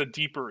was There's a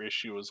deeper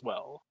issue as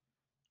well.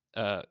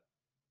 uh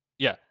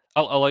yeah,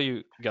 I'll let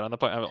you get on the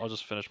point. I'll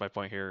just finish my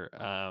point here.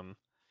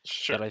 That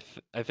Sure.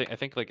 I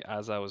think like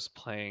as I was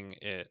playing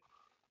it,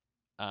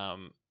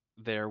 um,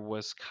 there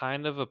was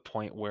kind of a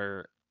point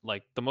where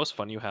like the most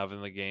fun you have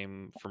in the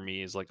game for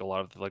me is like a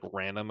lot of the, like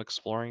random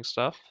exploring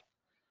stuff.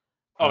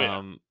 Oh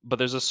yeah. But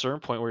there's a certain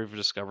point where you've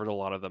discovered a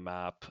lot of the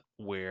map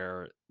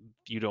where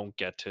you don't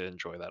get to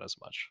enjoy that as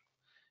much.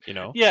 You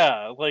know?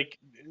 Yeah, like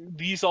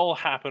these all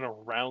happened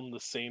around the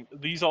same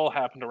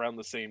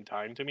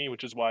time to me,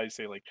 which is why I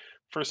say like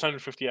first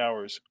 150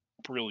 hours,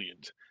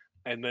 brilliant.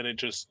 And then it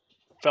just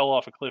fell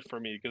off a cliff for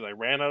me because I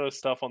ran out of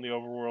stuff on the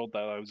overworld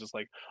that I was just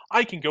like,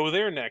 I can go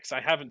there next.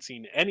 I haven't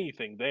seen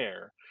anything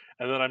there.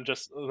 And then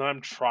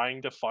I'm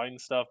trying to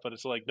find stuff, but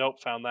it's like, nope,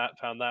 found that,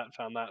 found that,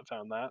 found that,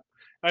 found that.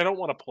 And I don't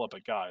want to pull up a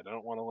guide. I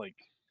don't want to like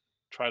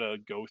try to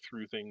go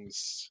through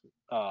things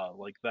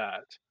like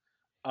that.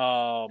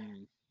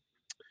 Um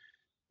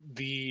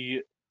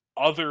the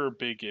other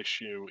big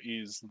issue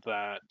is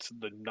that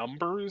the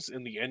numbers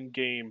in the end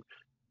game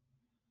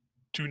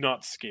do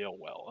not scale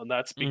well, and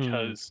that's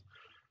Mm. because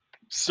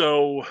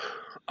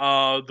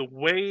the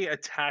way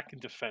attack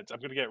and defense. I'm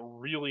gonna get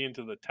really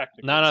into the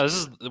No, technicals no, this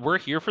here. is we're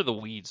here for the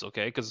weeds,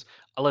 okay? Because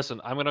listen,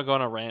 I'm gonna go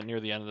on a rant near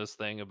the end of this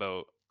thing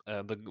about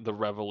the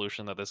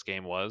revolution that this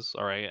game was.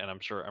 All right, and I'm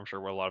sure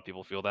where a lot of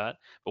people feel that,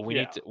 but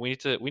Yeah, we need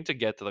to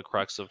get to the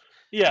crux of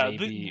yeah,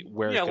 maybe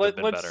where it yeah. could have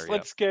been better. Yeah,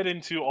 Let's get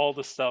into all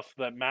the stuff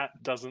that Matt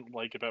doesn't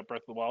like about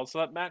Breath of the Wild, so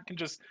that Matt can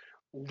just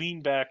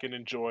lean back and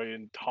enjoy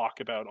and talk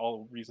about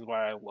all the reasons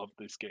why I love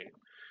this game.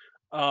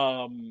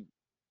 Um,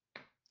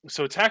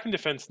 So attack and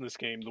defense in this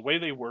game, the way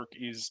they work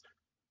is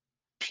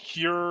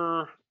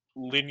pure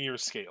linear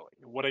scaling.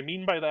 What I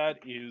mean by that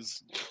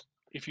is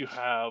if you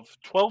have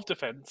 12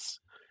 defense,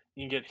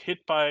 you get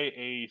hit by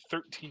a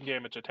 13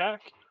 damage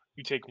attack,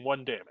 you take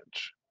 1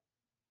 damage.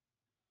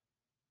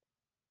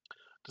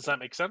 Does that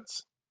make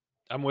sense?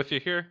 I'm with you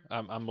here.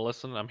 I'm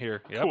listening. I'm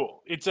here. Yep.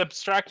 Cool. It's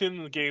abstracted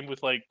in the game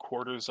with like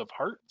quarters of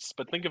hearts,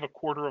 but think of a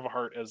quarter of a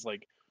heart as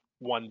like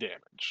 1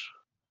 damage.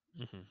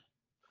 Hmm.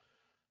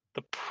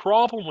 The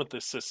problem with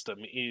this system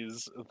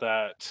is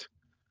that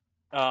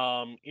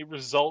it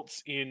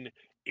results in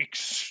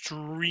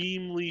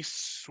extremely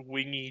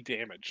swingy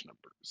damage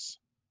numbers.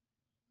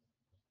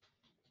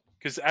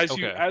 Because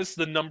Okay. as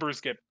the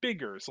numbers get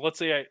bigger, so let's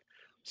say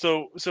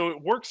so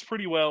it works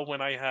pretty well when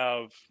I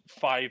have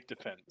 5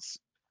 defense.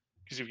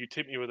 Because if you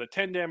hit me with a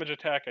 10 damage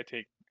attack, I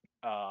take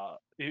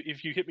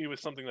if you hit me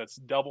with something that's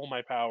double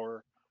my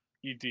power,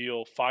 you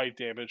deal 5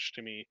 damage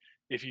to me.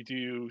 If you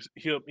do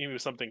hit me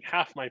with something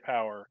half my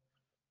power,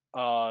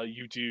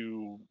 you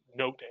do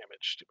no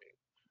damage to me.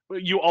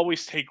 But you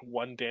always take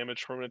 1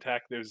 damage from an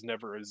attack. There's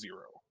never a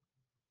zero.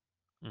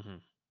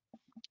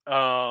 Hmm.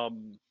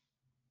 Um,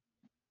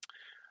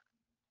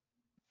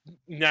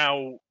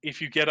 Now,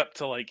 if you get up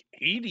to like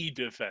 80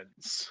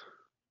 defense,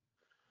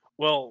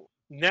 well,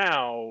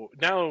 now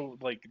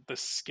like the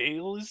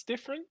scale is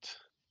different.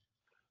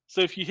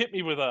 So if you hit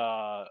me with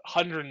a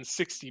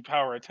 160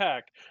 power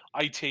attack,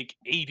 I take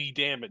 80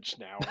 damage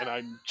now, and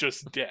I'm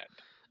just dead.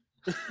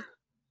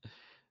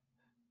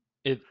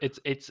 It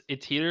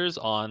teeters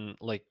on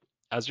like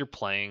as you're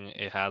playing.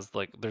 It has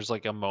like there's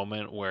like a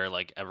moment where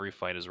like every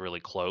fight is really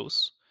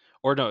close,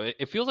 or no,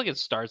 it feels like it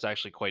starts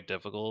actually quite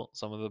difficult.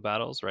 Some of the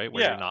battles, right,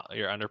 where Yeah,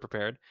 you're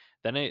underprepared.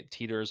 Then it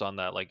teeters on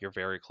that like you're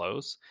very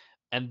close,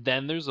 and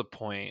then there's a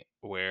point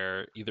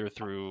where either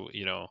through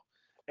you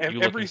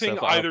looking everything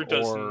stuff up either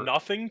does or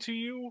nothing to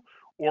you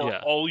or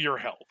yeah all your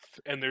health,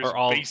 and there's or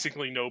all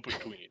basically no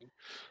between.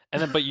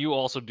 and then but you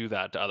also do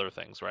that to other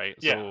things, right?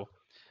 Yeah.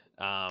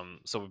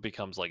 So it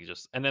becomes like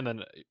just and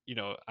then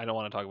I don't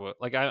want to talk about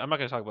like I'm not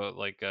going to talk about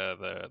like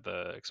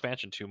the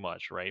expansion too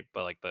much, right?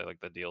 But like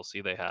the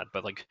DLC they had,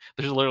 but like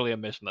there's literally a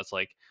mission that's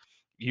like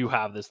you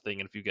have this thing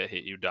and if you get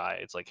hit you die.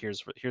 It's like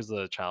here's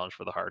the challenge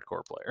for the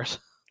hardcore players.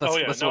 Oh that's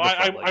yeah. that's No, what it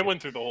felt I like.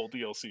 went through the whole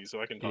DLC,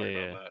 so I can talk Yeah,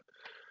 about yeah.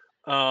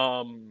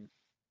 that.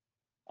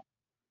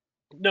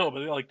 No,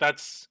 but like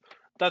that's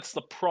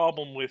the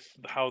problem with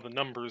how the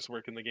numbers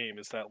work in the game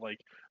is that like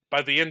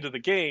by the end of the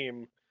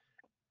game,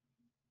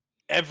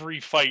 every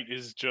fight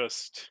is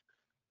just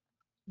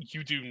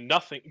you do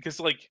nothing because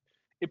like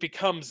it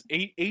becomes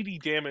 80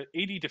 damage,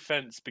 80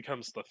 defense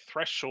becomes the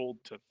threshold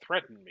to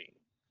threaten me.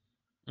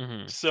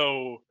 Hmm.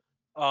 So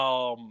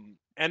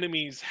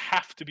enemies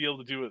have to be able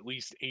to do at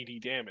least 80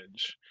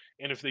 damage,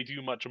 and if they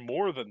do much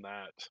more than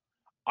that,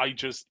 I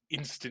just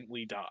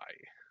instantly die.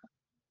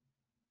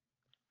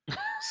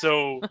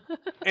 So,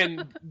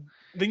 and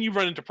then you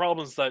run into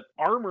problems that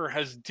armor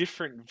has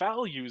different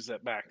values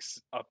at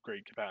max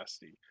upgrade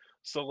capacity.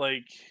 So,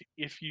 like,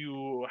 if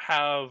you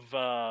have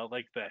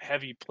like the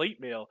heavy plate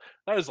mail,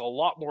 that is a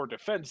lot more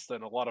defense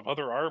than a lot of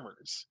other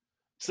armors.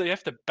 So you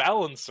have to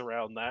balance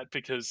around that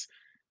because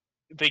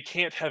they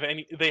can't have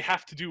any. They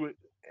have to do it.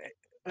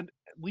 At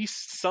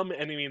least some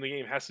enemy in the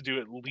game has to do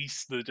at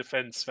least the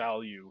defense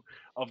value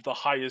of the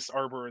highest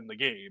armor in the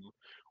game,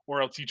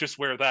 or else you just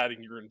wear that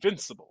and you're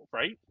invincible,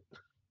 right?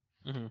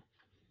 Hmm.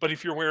 But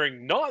if you're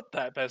wearing not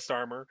that best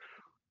armor,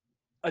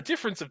 a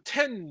difference of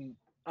 10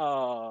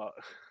 uh,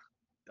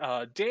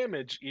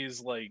 damage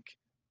is like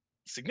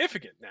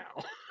significant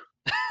now.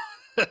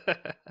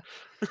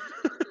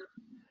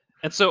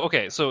 And so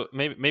okay, so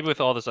maybe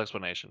with all this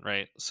explanation,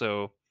 right?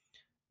 So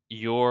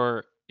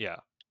your yeah,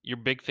 your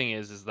big thing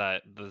is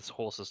that this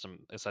whole system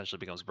essentially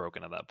becomes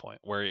broken at that point,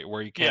 where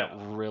you can't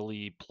Yeah,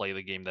 really play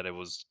the game that it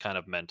was kind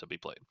of meant to be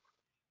played.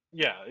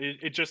 yeah.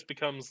 It just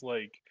becomes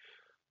like,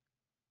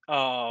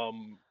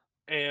 um,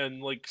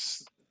 and like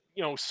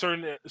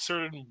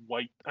certain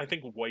white. I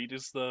think white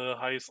is the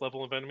highest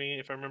level of enemy,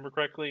 if I remember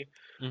correctly.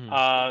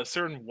 Hmm.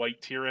 Certain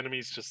white tier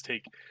enemies just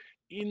take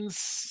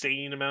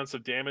insane amounts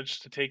of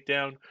damage to take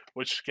down,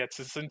 which gets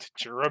us into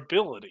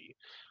durability.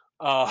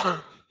 Uh,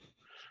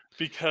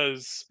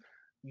 because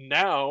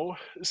now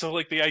so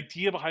like the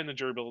idea behind the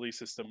durability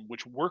system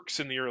which works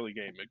in the early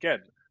game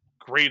again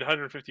great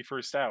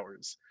 151st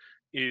hours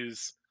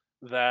is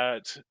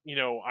that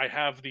I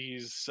have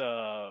these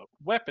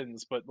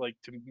weapons but like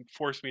to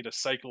force me to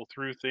cycle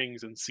through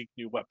things and seek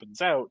new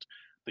weapons out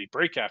they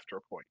break after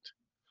a point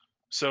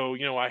so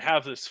I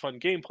have this fun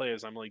gameplay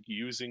as I'm like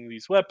using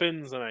these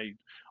weapons and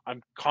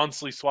I'm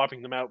constantly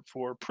swapping them out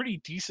for pretty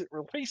decent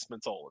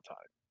replacements all the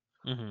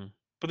time Hmm.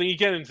 but then you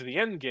get into the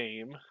end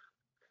game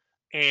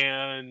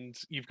and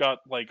you've got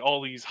like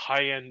all these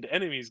high end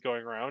enemies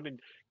going around and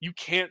you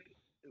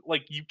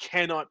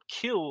cannot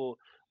kill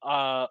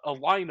a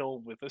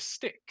Lionel with a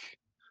stick.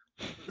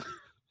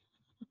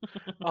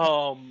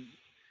 um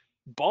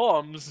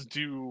Bombs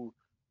do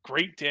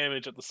great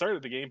damage at the start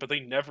of the game, but they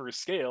never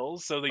scale,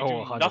 so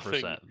Oh,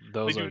 100%.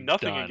 they Those do are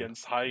nothing done.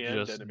 against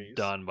high-end Just enemies.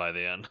 done by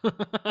the end.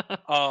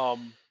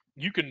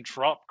 You can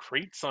drop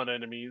crates on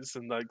enemies,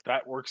 and, like,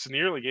 that works in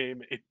the early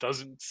game, it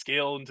doesn't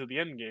scale into the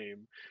end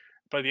game.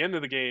 By the end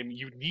of the game,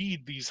 you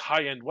need these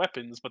high-end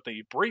weapons, but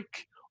they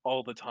break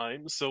all the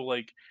time, so,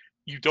 like,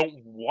 you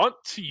don't want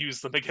to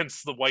use them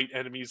against the white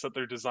enemies that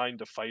they're designed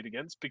to fight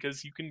against,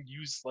 because you can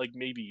use, like,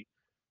 maybe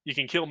you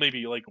can kill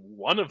maybe, like,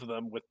 one of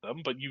them with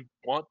them, but you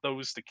want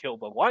those to kill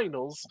the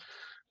Lynels,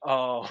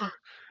 uh,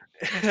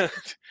 and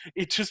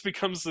it just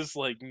becomes this,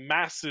 like,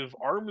 massive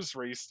arms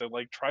race to,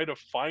 like, try to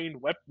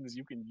find weapons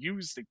you can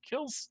use to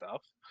kill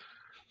stuff,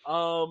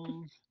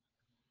 um,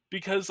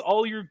 because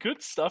all your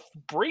good stuff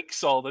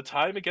breaks all the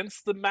time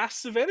against the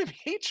massive enemy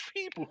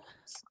HP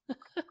pools.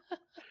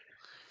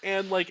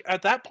 And, like,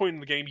 at that point in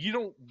the game, you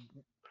don't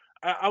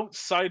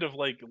outside of,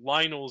 like,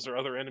 Lynels or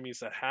other enemies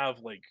that have,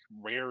 like,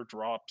 rare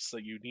drops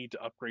that you need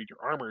to upgrade your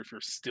armor if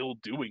you're still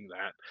doing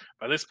that.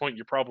 By this point,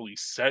 you're probably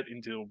set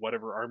into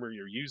whatever armor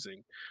you're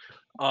using.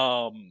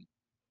 Um,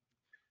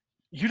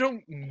 you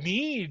don't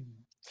need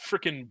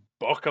freaking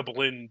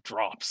Bokoblin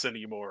drops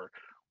anymore.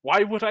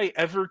 Why would I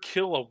ever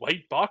kill a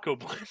white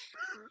Bokoblin?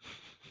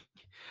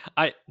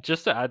 I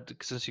just to add,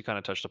 since you kind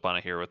of touched upon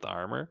it here with the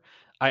armor,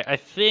 I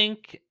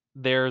think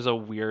there's a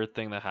weird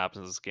thing that happens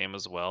in this game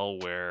as well,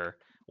 where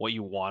what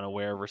you want to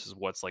wear versus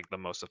what's like the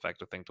most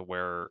effective thing to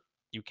wear,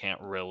 you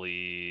can't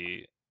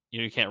really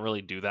you can't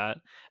really do that.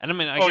 And I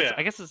mean, Oh, yeah,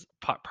 I guess it's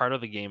part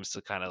of the game is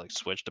to kind of like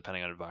switch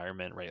depending on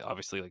environment, right?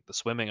 Obviously, like the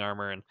swimming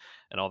armor and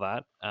all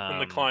that. and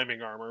the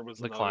climbing armor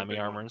was The another climbing big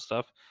armor one. and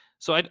stuff.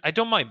 So I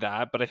don't mind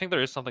that, but I think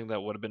there is something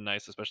that would have been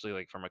nice, especially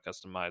like from a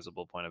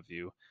customizable point of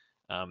view,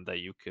 that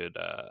you could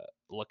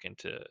look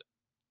into.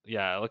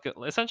 Yeah,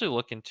 essentially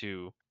look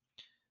into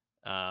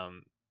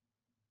um,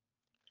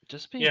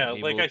 just being Yeah, like,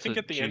 able I think to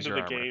at the choose end of your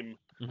the armor. game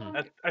Hmm.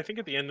 I think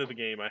at the end of the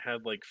game, I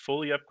had, like,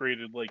 fully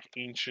upgraded, like,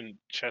 ancient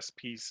chest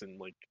piece and,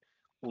 like,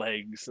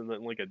 legs and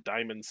then, like, a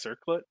diamond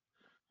circlet,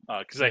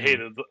 because Hmm.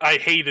 I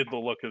hated the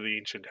look of the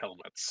ancient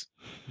helmets.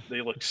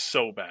 They look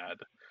so bad.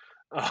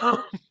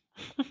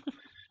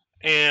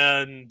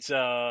 And,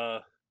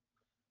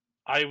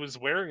 I was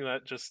wearing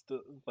that just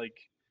to, like,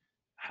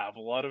 have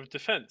a lot of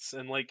defense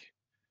and, like,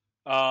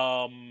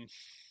 um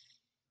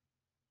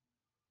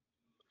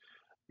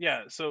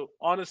yeah, so,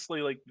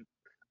 honestly, like,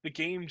 the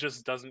game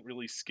just doesn't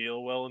really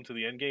scale well into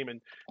the end game,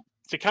 and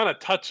to kind of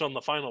touch on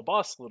the final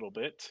boss a little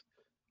bit,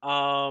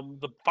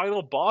 the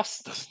final boss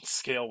doesn't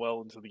scale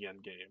well into the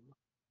end game.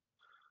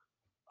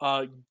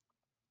 Uh,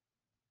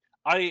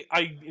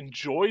 I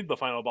enjoyed the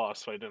final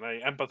boss fight, and I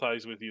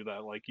empathize with you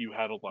that like you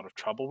had a lot of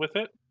trouble with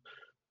it.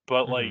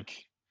 But Hmm.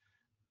 like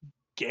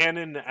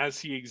Ganon, as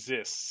he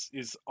exists,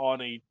 is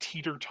on a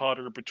teeter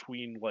totter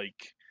between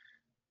like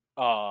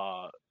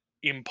uh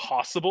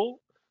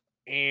impossible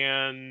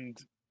and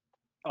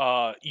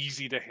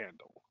easy to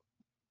handle.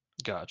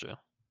 Gotcha.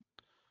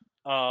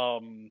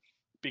 Um,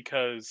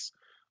 because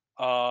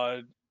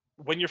Uh,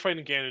 when you're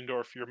fighting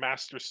Ganondorf, your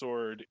Master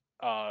Sword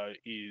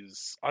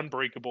is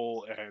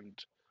unbreakable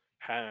and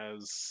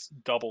has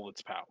double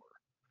its power.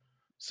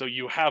 So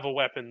you have a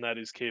weapon that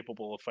is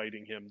capable of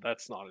fighting him.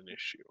 That's not an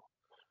issue.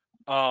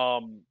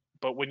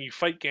 But when you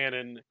fight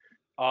Ganon,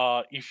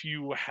 if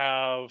you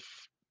have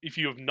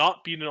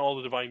not beaten all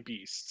the divine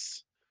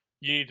beasts,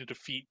 you need to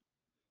defeat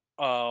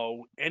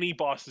any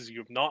bosses you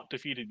have not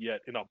defeated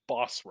yet in a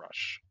boss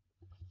rush,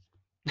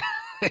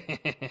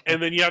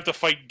 and then you have to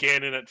fight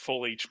Ganon at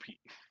full HP.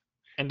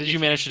 And did you If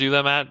manage you've to do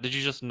that, Matt? Did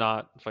you just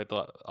not fight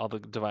all the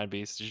divine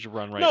beasts? Did you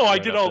run No, I right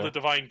did up all the there?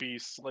 divine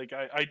beasts. Like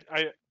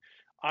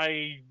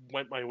I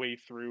went my way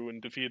through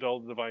and defeated all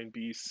the divine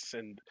beasts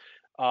and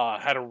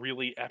had a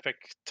really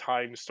epic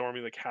time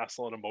storming the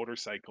castle on a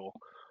motorcycle.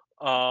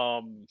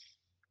 Um,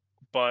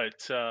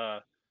 but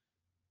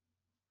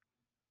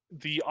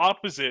the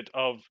opposite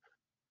of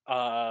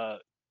uh,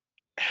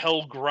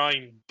 Hell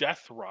Grind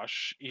Death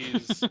Rush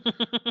is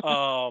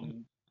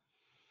um,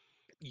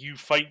 you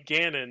fight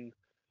Ganon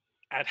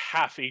at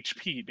half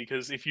HP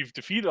because if you've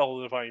defeated all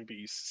the divine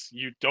beasts,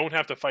 you don't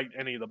have to fight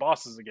any of the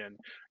bosses again.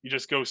 You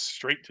just go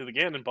straight to the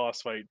Ganon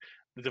boss fight.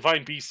 The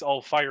divine beasts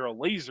all fire a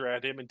laser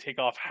at him and take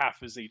off half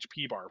his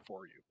HP bar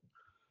for you.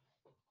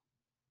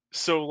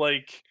 So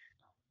like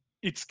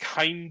it's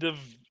kind of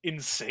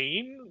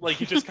insane. Like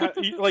you just kind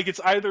like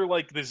it's either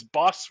like this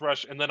boss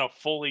rush and then a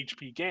full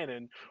HP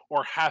Ganon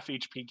or half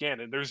HP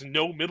Ganon. There's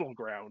no middle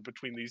ground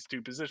between these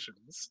two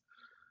positions.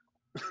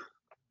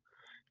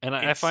 And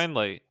I It's find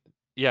like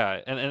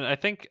yeah, and I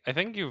think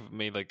you've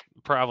made like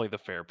probably the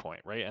fair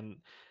point, right?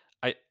 And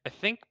I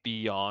think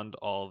beyond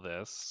all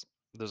this,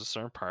 there's a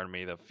certain part of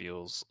me that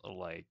feels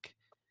like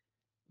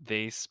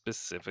they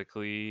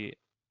specifically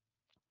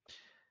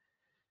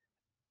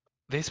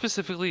they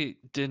specifically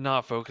did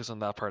not focus on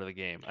that part of the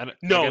game. And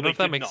like I no, know they if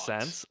that did makes not.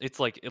 sense. It's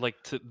like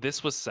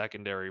this was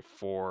secondary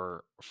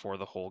for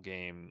the whole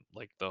game,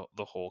 like the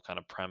whole kind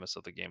of premise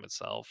of the game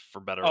itself, for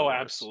better or Oh, worse.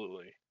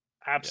 absolutely.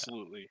 Yeah.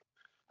 Absolutely.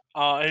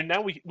 And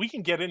now we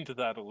can get into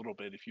that a little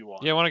bit if you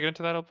Yeah, want. wanna get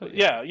into that a But bit?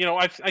 Yeah. yeah,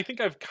 I think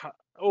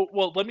oh,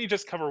 well, let me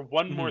just cover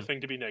one more Mhm.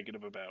 thing to be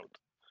negative about.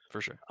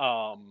 For sure.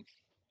 Um,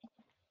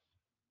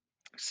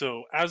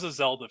 so as a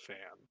Zelda fan,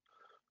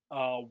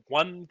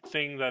 one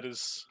thing that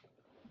has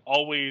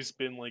always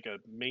been like a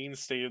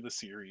mainstay of the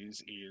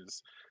series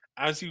is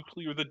as you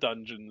clear the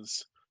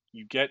dungeons,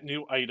 you get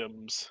new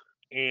items,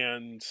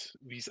 and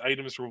these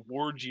items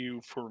reward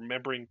you for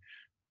remembering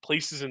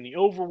places in the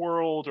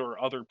overworld or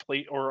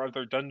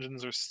other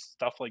dungeons or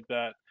stuff like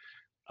that,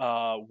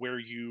 where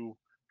you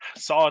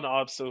saw an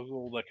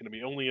obstacle that can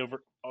be only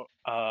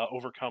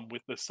overcome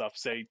with this stuff.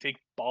 Say, take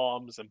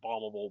bombs and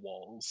bombable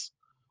walls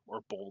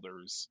or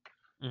boulders,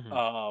 Mhm.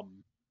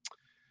 um,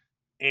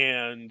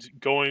 and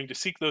going to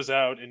seek those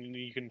out, and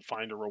you can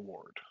find a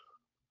reward.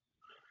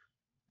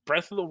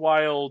 Breath of the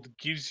Wild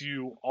gives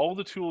you all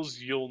the tools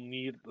you'll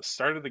need at the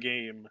start of the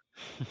game,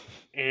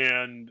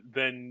 and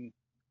then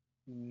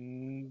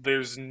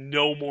there's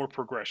no more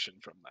progression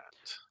from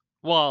that.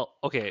 Well,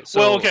 okay,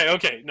 Well, so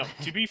okay. No,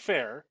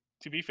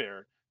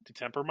 to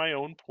temper my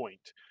own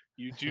point,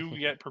 you do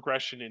get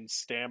progression in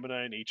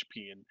stamina and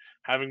HP, and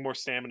having more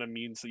stamina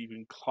means that you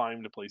can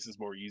climb to places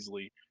more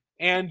easily.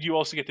 And you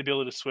also get the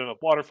ability to swim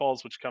up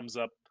waterfalls, which comes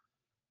up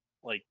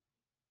like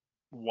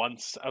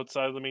once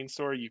outside of the main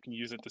story. You can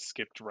use it to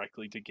skip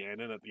directly to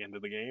Ganon at the end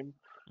of the game.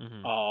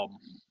 Mhm. Um,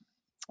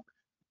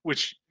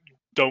 which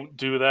don't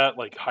do that.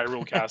 Like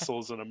Hyrule Castle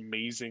is an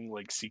amazing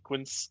like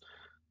sequence.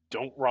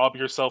 Don't rob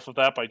yourself of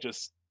that by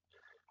just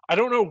I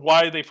don't know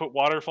why they put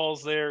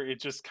waterfalls there. It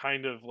just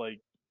kind of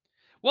like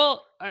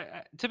Well,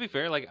 to be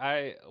fair, like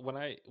when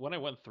I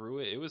went through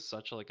it, it was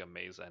such like a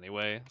maze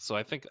anyway. So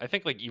I think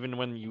like even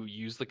when you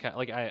use like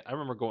I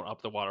remember going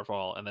up the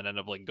waterfall and then end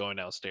up like going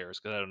downstairs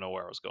because I don't know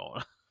where I was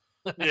going.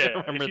 I yeah.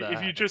 remember that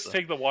If you happened. just So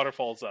take the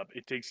waterfalls up,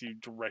 it takes you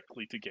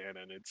directly to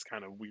Ganon. It's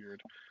kind of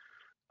weird.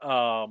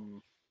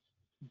 Um,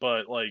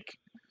 but like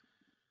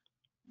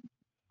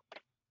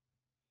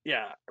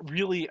yeah,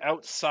 really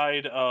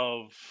outside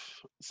of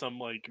some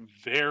like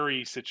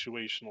very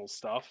situational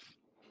stuff,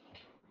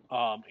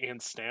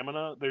 and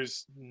stamina,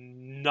 there's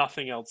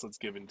nothing else that's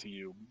given to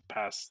you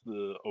past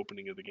the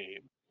opening of the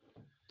game.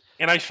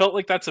 And I felt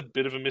like that's a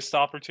bit of a missed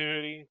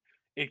opportunity.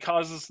 It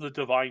causes the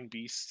divine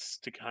beasts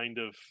to kind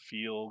of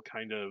feel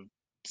kind of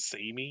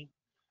samey.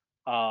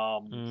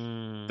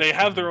 Um, they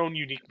have mhm. their own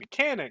unique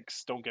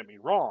mechanics, don't get me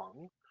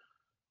wrong.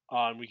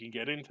 We can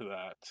get into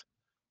that.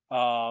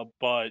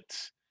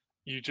 But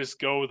you just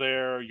go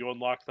there, you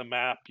unlock the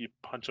map, you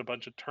punch a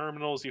bunch of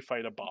terminals, you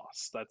fight a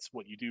boss. That's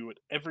what you do at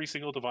every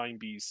single divine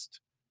beast.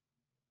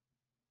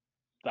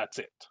 That's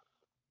it.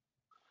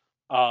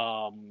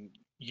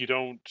 You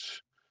don't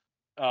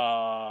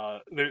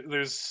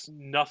there's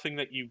nothing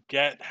that you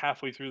get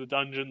halfway through the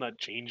dungeon that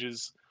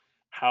changes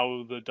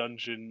how the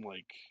dungeon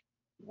like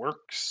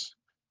works.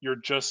 You're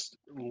just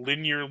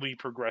linearly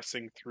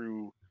progressing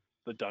through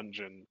the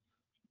dungeon,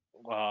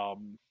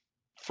 um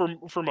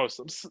for most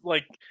of them.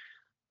 Like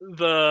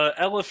the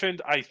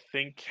elephant, I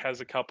think,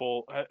 has a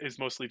couple is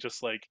mostly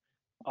just like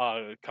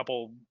a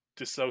couple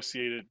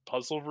dissociated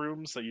puzzle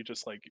rooms that you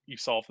just like you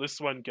solve this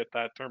one, get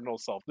that terminal,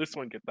 solve this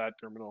one, get that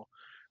terminal.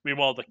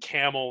 Meanwhile, the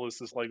camel is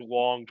this like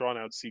long drawn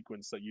out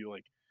sequence that you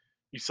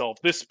solve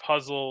this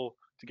puzzle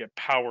to get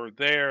power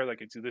there, that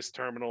gets you this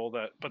terminal,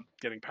 that but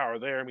getting power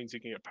there means you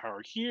can get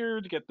power here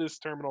to get this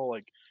terminal.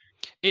 Like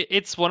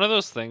It's one of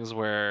those things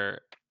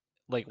where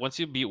like once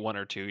you beat one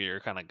or two, you're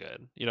kind of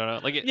good. You know,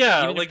 like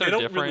yeah, even if like they they're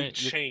don't really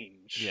different, you're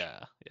change. yeah,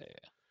 yeah,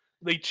 yeah.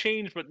 They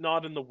change, but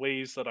not in the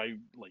ways that I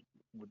like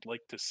would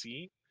like to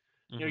see.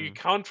 You know, you Mhm.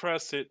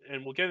 contrast it,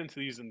 and we'll get into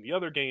these in the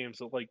other games.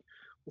 Of like,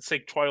 let's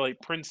take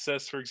Twilight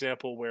Princess for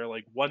example, where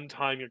like one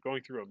time you're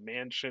going through a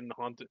mansion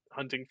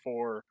hunting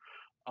for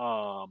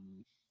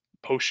um,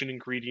 potion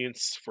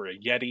ingredients for a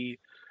Yeti.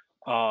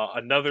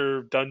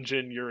 Another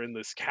dungeon, you're in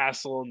this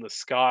castle in the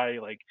sky,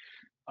 like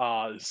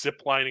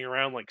zip lining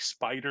around like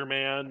Spider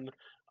Man,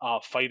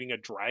 fighting a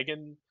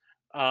dragon.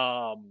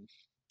 Um,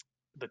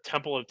 the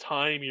Temple of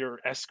Time,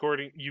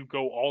 you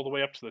go all the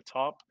way up to the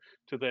top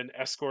to then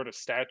escort a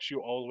statue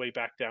all the way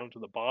back down to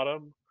the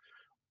bottom.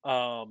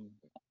 Um,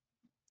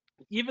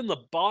 even the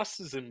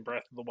bosses in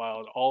Breath of the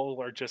Wild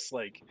all are just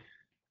like,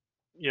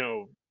 you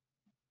know,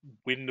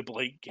 Wind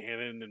Blight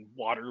Ganon and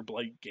Water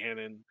Blight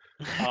Ganon.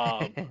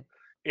 Um,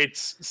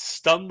 it's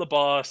stun the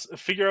boss,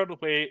 figure out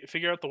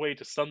the way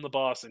to stun the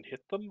boss and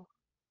hit them.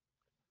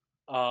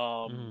 Um,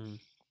 Mhm.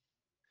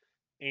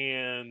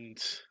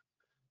 and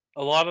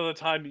a lot of the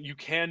time you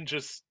can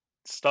just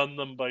stun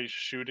them by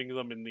shooting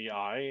them in the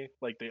eye.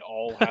 Like they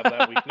all have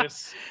that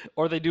weakness.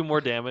 Or they do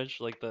more damage,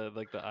 like the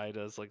eye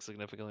does like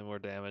significantly more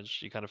damage.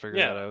 You kind of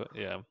figure that Yeah. out.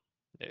 Yeah.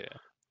 Yeah.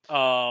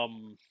 Yeah.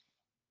 Um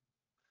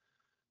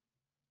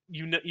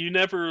you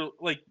never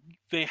like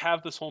they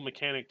have this whole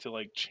mechanic to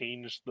like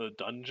change the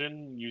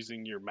dungeon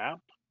using your map,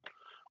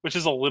 which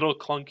is a little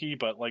clunky,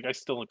 but like I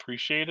still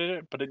appreciated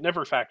it, but it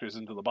never factors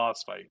into the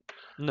boss fight.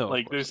 No, of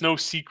Like course. there's no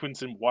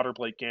sequence in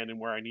Waterblight Ganon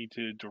where I need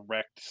to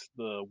direct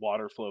the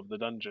water flow of the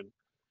dungeon.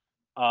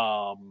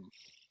 Um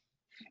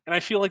And I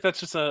feel like that's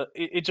just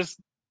it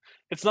just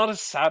it's not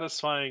as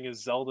satisfying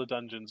as Zelda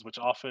dungeons, which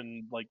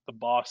often like the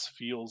boss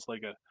feels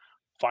like a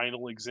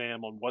final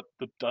exam on what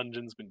the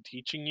dungeon's been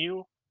teaching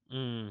you.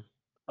 Mm,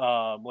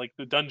 Like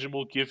the dungeon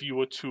will give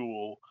you a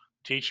tool,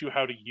 teach you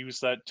how to use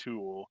that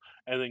tool,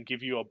 and then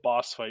give you a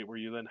boss fight where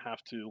you then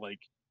have to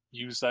like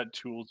use that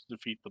tool to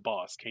defeat the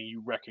boss. Can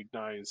you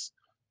recognize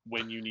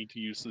when you need to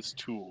use this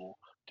tool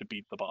to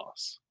beat the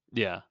boss?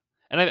 yeah.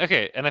 And I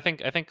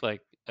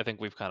think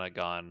we've kind of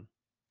gone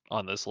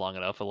on this long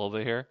enough a little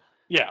bit here.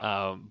 Yeah,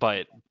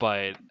 But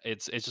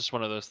it's just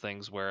one of those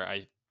things where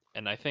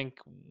I think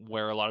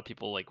where a lot of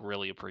people like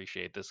really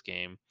appreciate this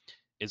game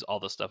is all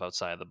the stuff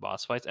outside of the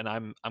boss fights, and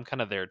I'm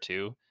kind of there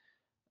too.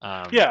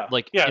 yeah,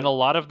 Like yeah. in a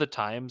lot of the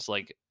times,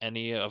 like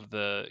any of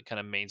the kind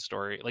of main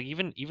story, like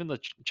even the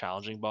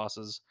challenging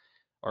bosses,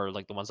 or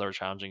like the ones that were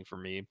challenging for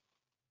me,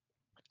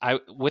 I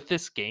with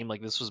this game,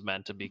 like this was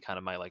meant to be kind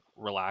of my like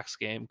relaxed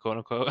game, quote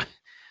unquote.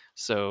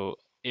 So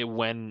it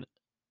when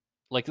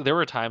like there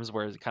were times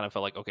where it kind of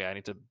felt like, okay, I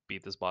need to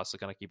beat this boss to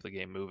kind of keep the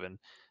game moving,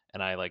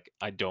 and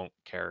I don't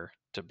care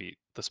to beat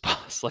this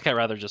boss. Like I'd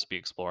rather just be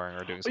exploring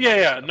or doing some Yeah,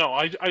 other yeah. stuff. No,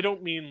 I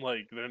don't mean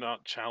like they're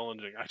not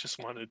challenging. I just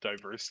wanted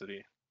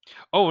diversity.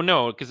 Oh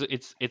no, because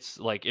it's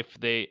like if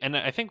they and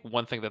I think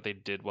one thing that they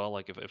did well,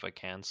 like if I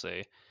can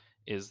say,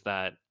 is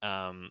that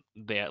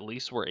they at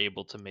least were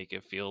able to make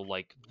it feel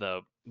like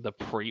the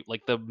pre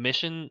like the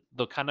mission,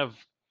 the kind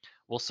of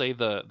we'll say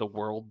the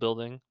world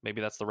building,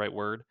 maybe that's the right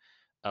word,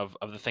 of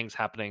the things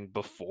happening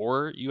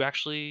before you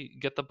actually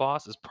get the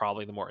boss is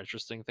probably the more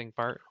interesting thing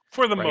part,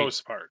 For the right?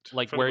 most part.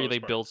 Like For the where most they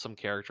part. build some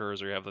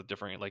characters or you have the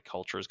different like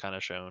cultures kind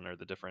of shown or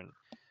the different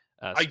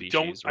I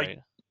don't species, I right?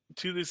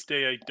 to this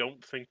day I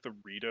don't think the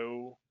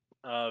Rito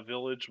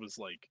village was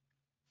like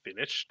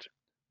finished.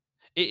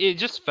 It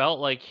just felt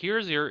like,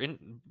 "Here's your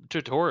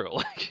tutorial."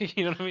 Like,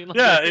 you know what I mean? Like,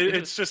 Yeah, it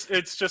it's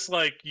just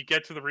like you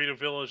get to the Rito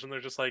village and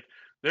they're just like,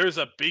 there's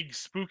a big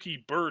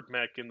spooky bird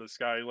mech in the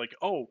sky. Like,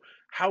 oh,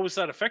 how is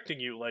that affecting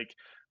you? Like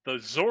the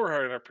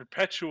Zora in a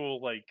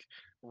perpetual like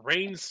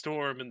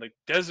rainstorm and the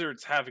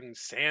desert's having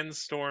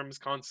sandstorms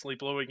constantly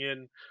blowing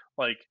in,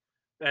 like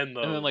and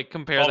and the then, like,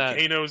 compare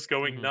that. volcanoes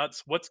going Mhm.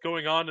 nuts. What's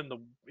going on in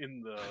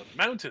the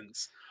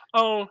mountains?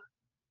 Oh,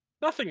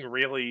 nothing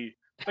really.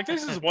 Like,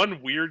 there's this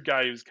one weird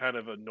guy who's kind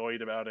of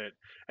annoyed about it,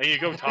 and you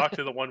go talk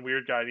to the one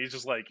weird guy, and he's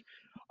just like,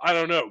 "I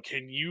don't know,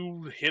 can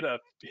you hit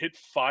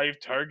 5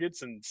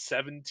 targets in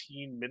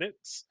 17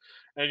 minutes?"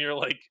 And you're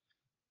like,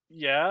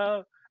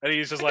 "Yeah." And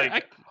he's just like,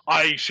 I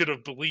 "I should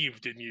have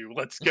believed in you.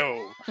 Let's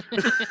go."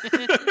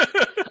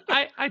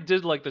 I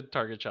did like the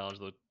target challenge,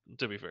 though,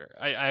 to be fair.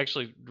 I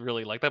actually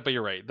really like that, but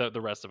you're right,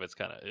 the rest of it's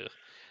kinda,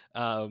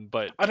 ugh.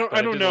 But I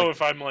I don't did know like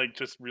if I'm, like,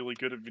 just really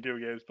good at video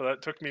games, but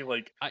that took me,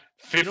 like, I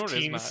you know what it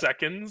is, 15 Matt?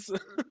 seconds.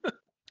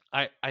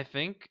 I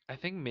think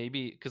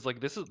maybe because like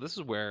this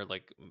is where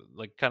like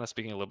kind of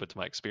speaking a little bit to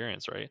my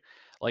experience, right?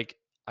 Like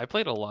I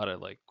played a lot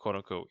of like quote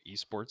unquote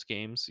esports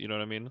games, you know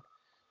what I mean?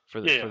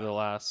 For Yeah, the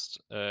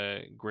last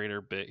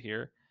greater bit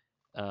here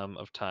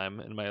of time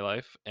in my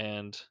life,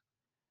 and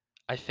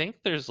I think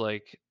there's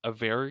like a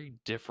very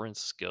different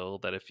skill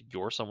that if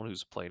you're someone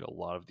who's played a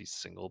lot of these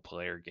single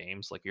player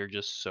games, like you're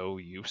just so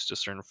used to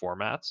certain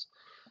formats.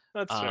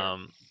 that's fair.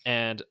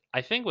 And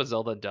I think what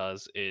Zelda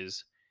does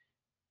is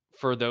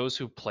for those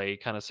who play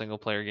kind of single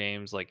player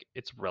games, like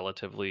it's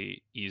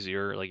relatively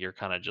easier. Like you're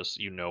kind of just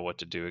you know what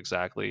to do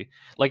exactly.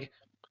 Like,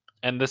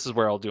 and this is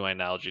where I'll do my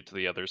analogy to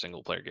the other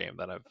single player game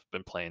that I've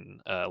been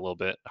playing a little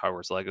bit,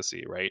 Hogwarts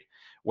Legacy, right?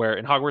 Where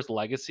in Hogwarts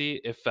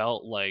Legacy, it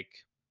felt like,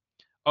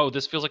 oh,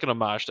 this feels like an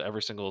homage to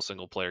every single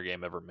player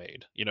game ever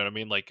made. You know what I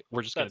mean? Like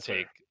we're just gonna That's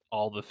fair. take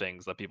all the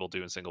things that people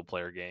do in single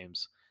player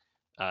games,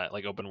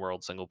 like open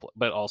world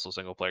but also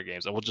single player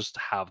games, and we'll just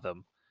have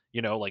them,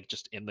 like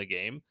just in the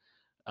game,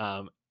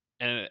 um,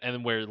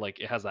 and where like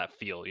it has that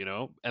feel,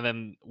 and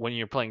then when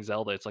you're playing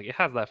Zelda, it's like it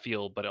has that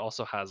feel, but it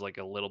also has like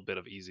a little bit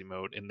of easy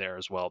mode in there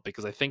as well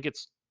because I think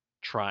it's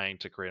trying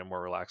to create a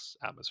more relaxed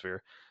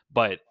atmosphere,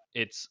 but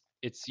it's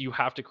you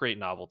have to create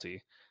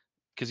novelty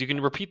because you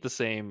can repeat the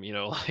same,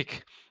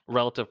 like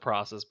relative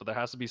process, but there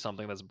has to be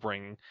something that's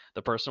bringing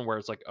the person where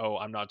it's like, oh,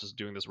 I'm not just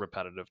doing this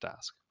repetitive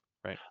task,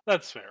 right?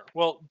 That's fair.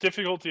 Well,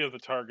 difficulty of the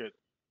target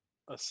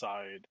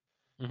aside,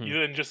 Hmm. you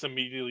then just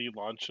immediately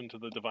launch into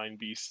the Divine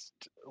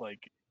Beast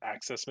like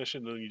access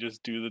mission, then you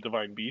just do the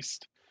Divine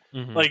Beast.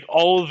 Hmm. Like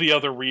all of the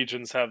other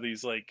regions have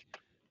these like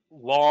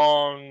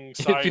long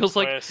side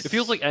It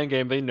feels like quests.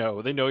 Endgame.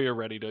 They know you're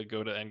ready to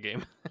go to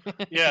Endgame because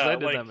Yeah, I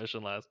did that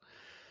mission last.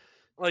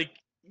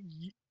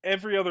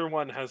 every other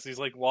one has these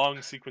like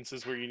long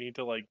sequences where you need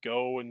to like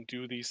go and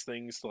do these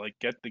things to like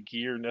get the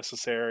gear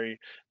necessary.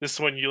 This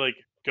one you like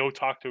go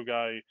talk to a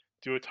guy,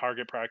 do a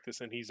target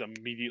practice, and he's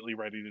immediately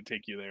ready to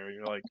take you there. And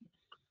you're like,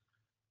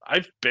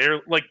 I've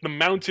barely like the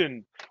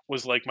mountain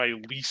was like my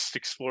least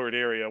explored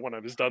area when I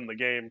was done the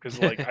game because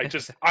like I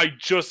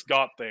just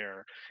got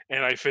there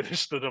and I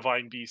finished the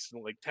divine beast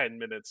in like 10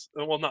 minutes.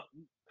 Well, not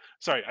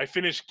sorry, I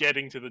finished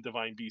getting to the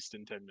divine beast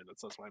in 10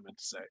 minutes. That's what I meant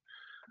to say.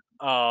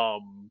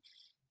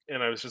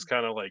 And I was just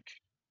kind of like,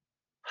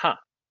 Huh.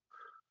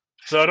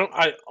 So I don't.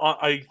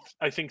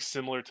 I think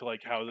similar to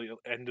like how the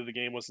end of the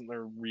game wasn't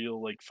their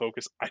real like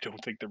focus. I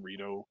don't think the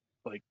Reno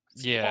like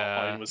plot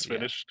line Yeah, was yeah.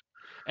 finished.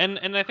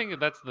 And I think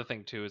that's the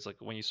thing too, is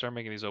like when you start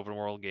making these open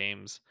world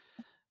games,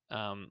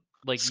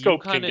 like you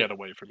Scope can kind of get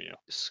away from you.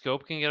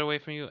 scope can get away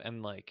from you,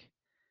 and like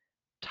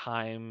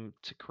time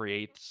to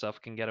create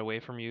stuff can get away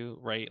from you,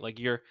 right? Like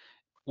you're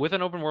with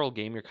an open world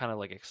game, you're kind of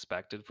like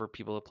expected for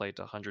people to play it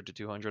to 100 to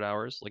 200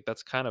 hours. Like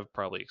that's kind of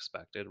probably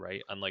expected,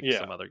 right? Unlike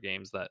Yeah, some other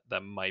games that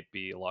might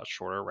be a lot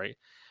shorter, right?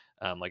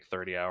 Like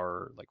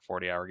 30-hour, like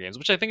 40-hour games,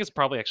 which I think is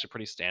probably actually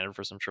pretty standard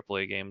for some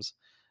AAA games,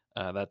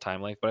 that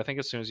time length. But I think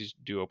as soon as you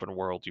do open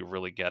world, you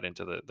really get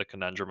into the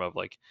conundrum of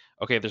like,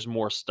 okay, there's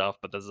more stuff,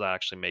 but does that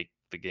actually make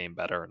the game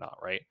better or not,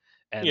 right?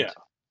 yeah, And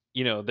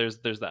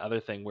there's the other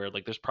thing where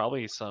like there's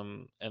probably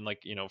some, and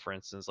like for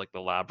instance, like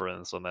the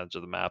labyrinths on the edge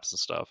of the maps and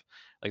stuff.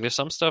 Like there's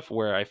some stuff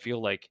where I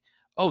feel like,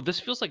 oh, this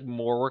feels like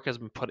more work has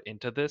been put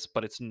into this,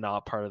 but it's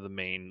not part of the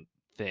main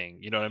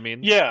thing. You know what I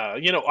mean? yeah.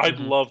 I Hmm.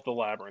 love the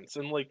labyrinths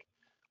and like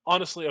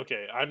honestly,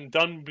 okay, I'm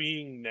done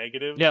being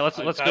negative. Yeah, let's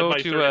I've let's had go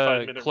my to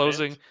 35-minute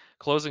rant.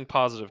 closing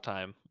positive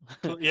time.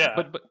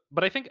 Yeah,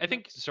 But I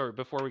think sorry,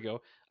 before we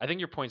go, I think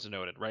your point's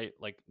noted, right?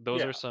 Like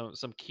those are yeah, some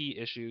key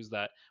issues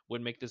that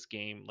would make this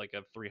game like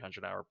a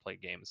 300-hour play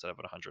game instead of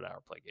a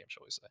 100-hour play game,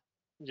 shall we say.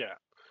 yeah.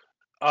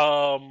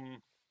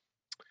 Um,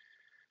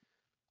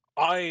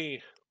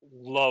 I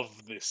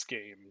love this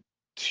game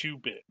to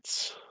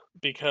bits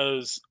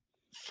because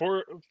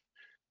for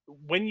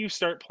when you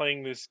start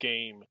playing this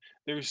game,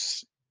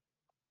 there's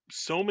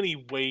so many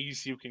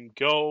ways you can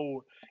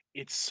go.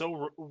 It's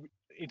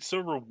it's so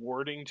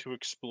rewarding to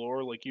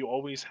explore. Like you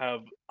always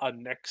have a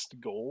next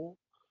goal.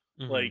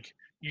 Mhm. Like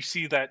you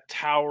see that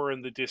tower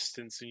in the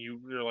distance, and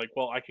you're like,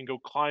 "Well, I can go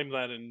climb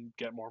that and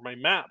get more of my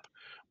map."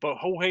 But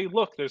oh, hey,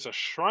 look, there's a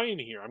shrine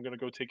here. I'm gonna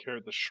go take care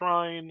of the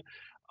shrine.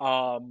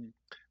 Um,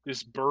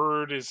 this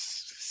bird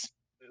is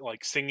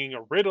like singing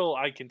a riddle.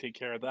 I can take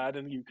care of that,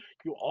 and you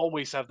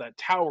always have that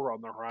tower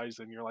on the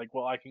horizon. You're like,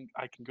 "Well, I can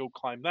go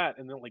climb that,"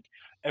 and then like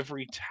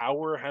every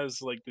tower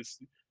has like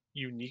this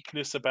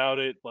uniqueness about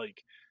it,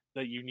 like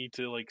that you need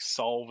to like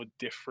solve a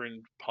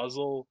different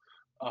puzzle.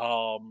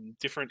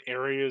 Different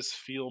areas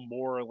feel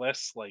more or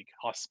less like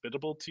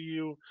hospitable to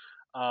you.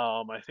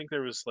 I think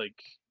there was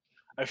like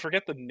I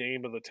forget the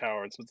name of the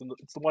tower. It's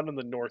the one in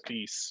the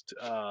northeast,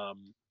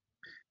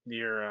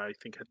 near I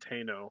think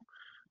Hateno.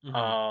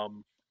 Mhm.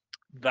 Um,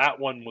 that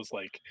one was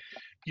like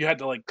you had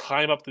to like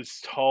climb up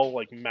this tall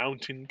like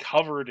mountain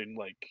covered in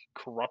like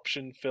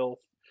corruption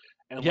filth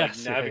and like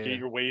Yes, yeah, yeah, navigate yeah.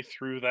 your way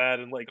through that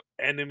and like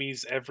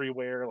enemies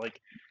everywhere.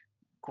 Like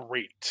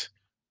great.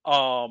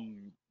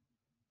 Um,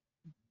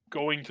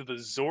 Going to the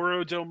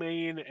Zoro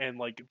domain and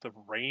like the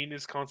rain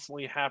is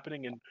constantly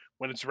happening and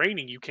when it's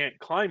raining you can't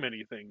climb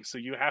anything so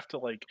you have to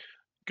like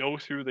go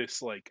through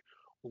this like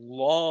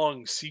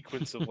long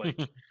sequence of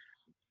like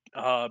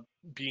uh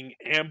being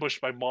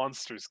ambushed by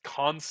monsters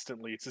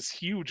constantly. It's this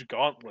huge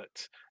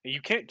gauntlet and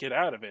you can't get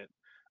out of it.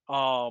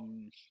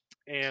 um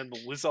and the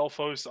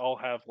Lizalfos all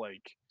have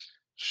like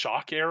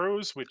shock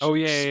arrows which Oh,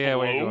 yeah, yeah, yeah,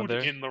 where you're going explode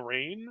there. in the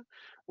rain.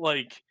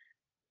 Like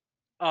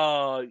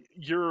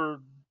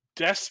you're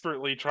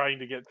desperately trying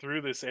to get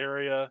through this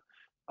area.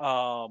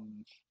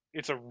 Um,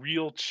 it's a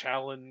real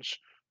challenge.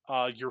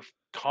 You're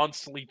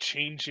constantly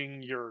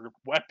changing your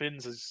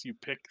weapons as you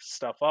pick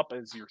stuff up,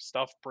 as your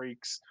stuff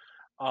breaks.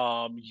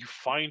 You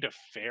find a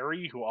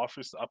fairy who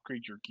offers to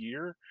upgrade your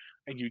gear,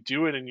 and you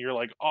do it, and you're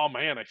like, "Oh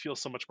man, I feel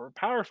so much more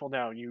powerful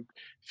now." And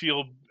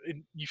feel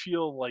you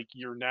feel like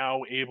you're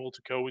now able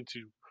to go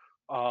into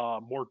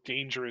more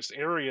dangerous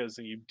areas,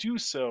 and you do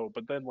so.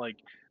 But then, like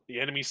the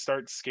enemies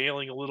start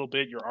scaling a little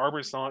bit, your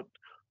armor's not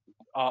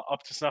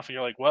up to snuff, and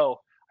you're like,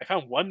 well, I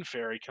found one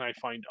fairy. Can I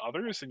find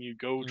others? And you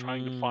go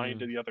trying to find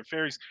Mm. the other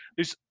fairies.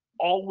 There's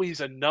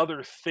always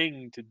another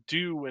thing to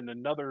do and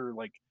another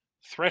like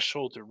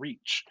threshold to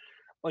reach.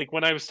 Like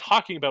when I was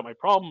talking about my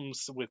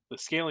problems with the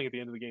scaling at the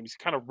end of the game, you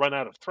kind of run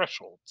out of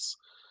thresholds.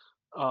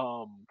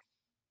 Um,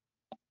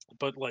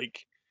 but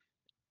like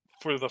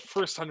for the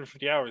first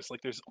 150 hours,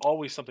 like there's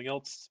always something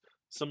else,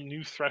 some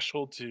new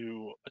threshold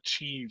to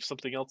achieve,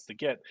 something else to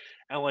get,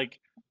 and like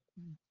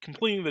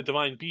completing the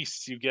divine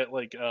beasts, you get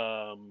like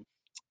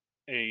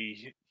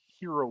a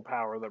hero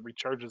power that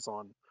recharges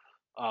on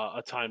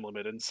a time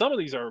limit, and some of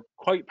these are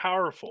quite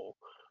powerful.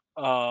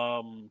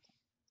 Um,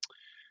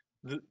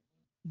 th-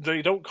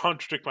 they don't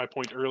contradict my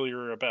point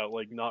earlier about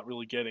like not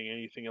really getting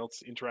anything else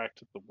to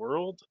interact with the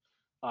world,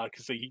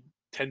 because they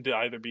tend to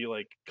either be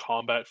like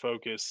combat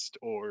focused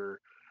or,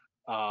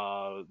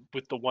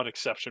 with the one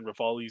exception,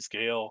 Rivali's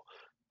Gale,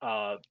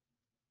 uh,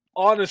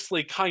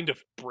 honestly kind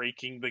of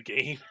breaking the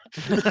game.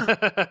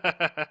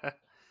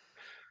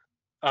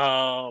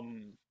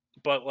 um,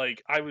 but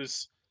like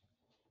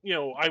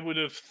I would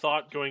have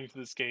thought going into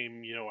this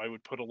game, I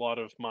would put a lot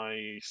of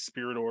my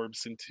spirit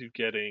orbs into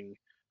getting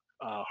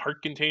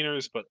heart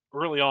containers, but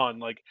early on,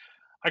 like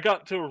I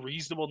got to a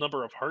reasonable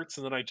number of hearts,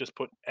 and then I just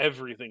put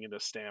everything into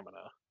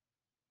stamina.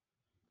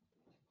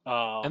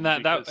 And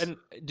that Because and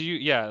do you,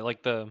 yeah,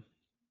 like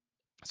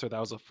So that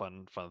was a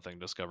fun thing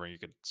discovering you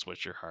could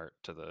switch your heart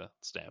to the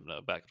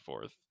stamina back and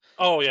forth.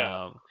 Oh, yeah.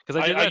 Because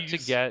I did I that to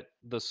use get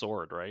the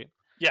sword, right?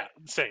 yeah,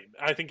 same.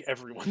 I think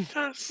everyone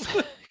does.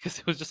 Because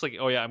it was just like,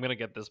 "Oh, yeah, I'm gonna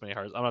get this many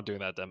hearts." I'm not doing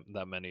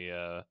that many,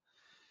 of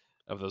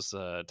those,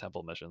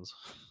 temple missions.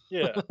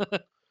 Yeah.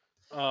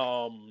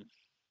 Um,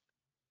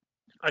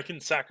 I can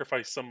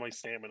sacrifice some of my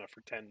stamina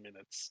for 10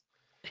 minutes.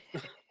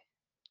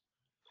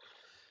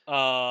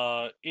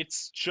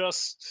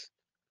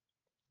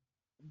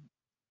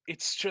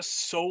 It's just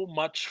so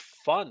much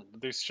fun.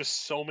 There's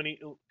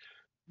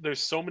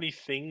so many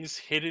things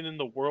hidden in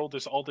the world.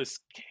 There's all this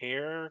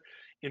care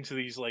into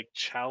these, like,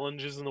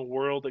 challenges in the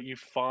world that you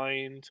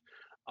find.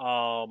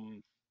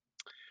 Um,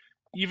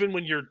 Even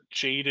when you're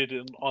jaded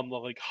and on the,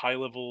 like, high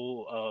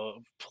level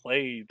of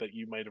play that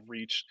you might have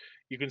reached,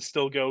 you can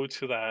still go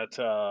to that,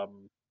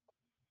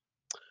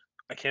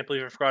 I can't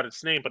believe I forgot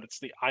its name, but it's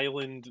the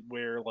island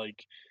where,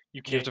 like,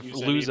 you You have can't to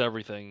use any lose of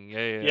everything. Yeah,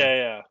 yeah, yeah. yeah,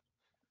 yeah.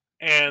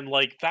 And,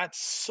 like, that's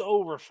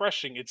so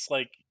refreshing. It's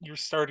like you're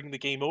starting the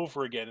game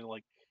over again and,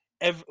 like,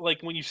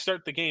 like, when you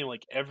start the game,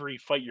 like, every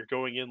fight you're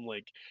going in,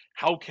 like,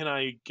 "How can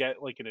I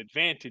get, like, an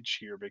advantage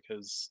here?"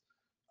 Because,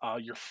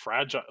 you're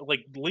fragile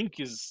like, Link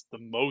is the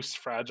most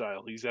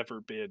fragile he's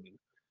ever been,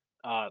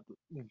 uh,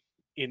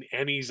 in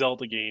any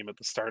Zelda game at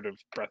the start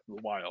of Breath of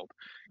the Wild.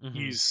 Mhm.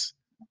 He's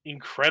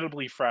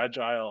incredibly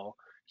fragile.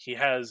 He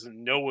has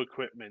no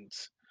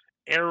equipment.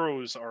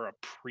 Arrows are a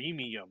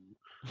premium.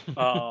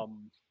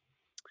 Um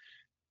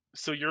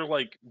so you're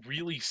like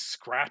really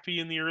scrappy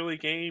in the early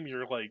game.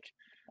 You're like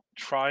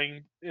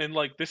trying and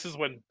like this is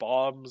when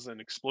bombs and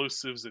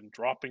explosives and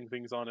dropping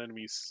things on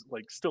enemies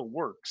like still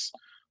works.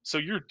 So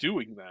you're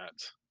doing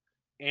that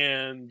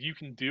and you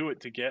can do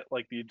it to get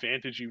like the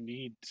advantage you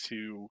need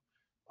to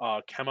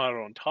come out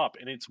on top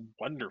and it's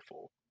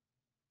wonderful.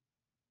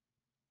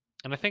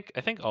 And I think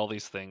all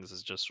these things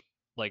is just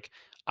like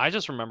I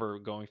just remember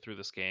going through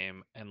this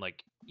game and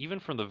like even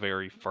from the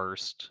very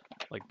first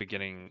like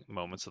beginning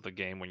moments of the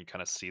game when you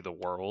kind of see the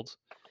world,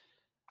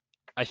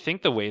 I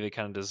think the way they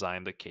kind of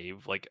designed the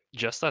cave, like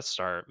just that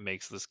start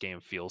makes this game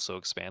feel so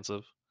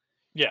expansive.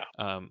 Yeah.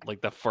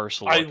 Like the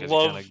first I look as you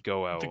kind love of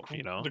go the out,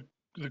 gr-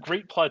 the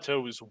Great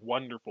Plateau is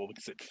wonderful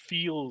because it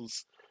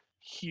feels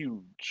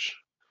huge.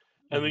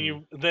 And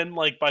then Hmm.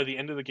 like by the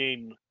end of the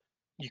game,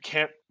 you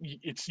can't.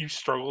 It's you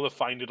struggle to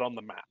find it on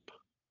the map.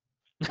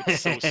 It's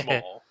so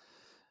small.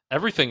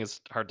 Everything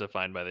is hard to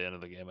find by the end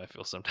of the game. I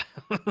feel sometimes.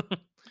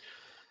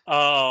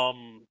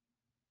 Um,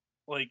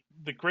 like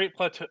the Great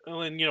Plateau,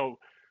 and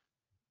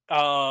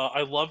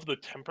I love the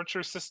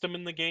temperature system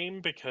in the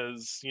game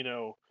because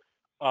you'll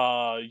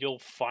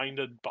find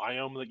a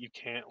biome that you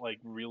can't like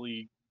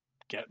really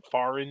get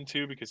far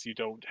into because you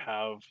don't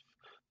have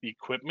the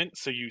equipment.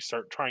 So you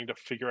start trying to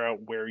figure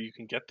out where you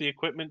can get the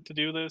equipment to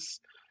do this.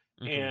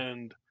 Hmm.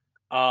 And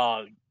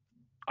uh,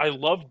 I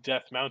love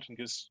Death Mountain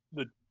because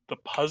the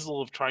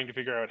puzzle of trying to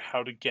figure out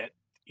how to get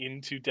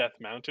into Death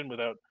Mountain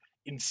without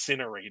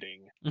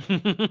incinerating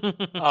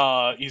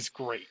is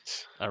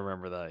great. I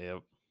remember that.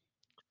 Yep.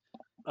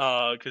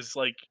 Because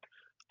like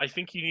I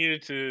think you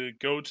needed to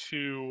go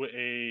to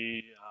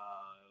a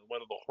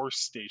one of the horse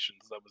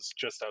stations that was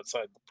just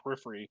outside the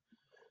periphery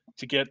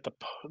to get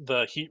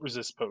the heat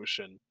resist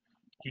potion.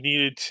 You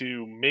needed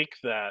to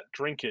make that,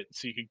 drink it,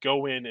 so you could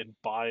go in and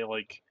buy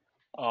like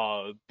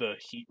the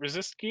heat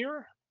resist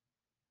gear.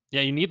 Yeah,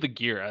 you need the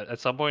gear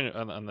at some point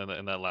in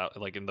that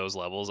like in those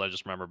levels. I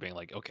just remember being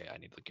like, okay, I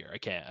need the gear. I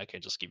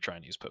can't just keep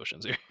trying to use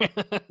potions here.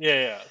 Yeah,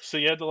 yeah. So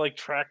you had to like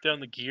track down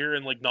the gear,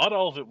 and like not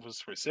all of it was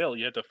for sale.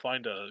 You had to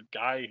find a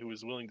guy who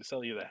was willing to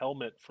sell you the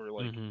helmet for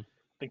like Hmm.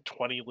 I think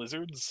 20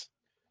 lizards.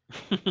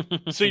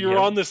 So you're Yep.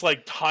 on this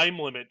like time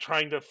limit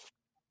trying to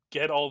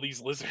get all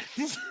these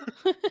lizards.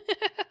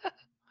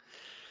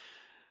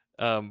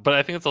 But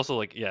I think it's also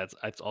like, yeah,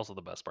 it's also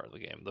the best part of the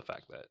game. The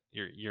fact that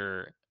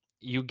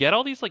you get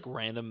all these like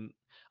random.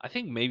 I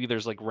think maybe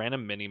there's like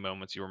random mini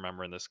moments you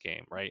remember in this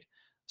game, right?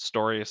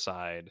 Story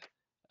aside,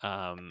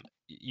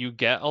 you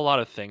get a lot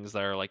of things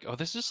that are like, oh,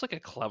 this is just like a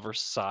clever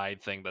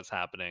side thing that's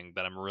happening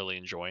that I'm really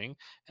enjoying,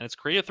 and it's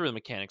created through the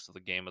mechanics of the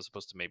game as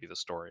opposed to maybe the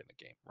story in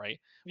the game, right?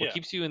 What Yeah,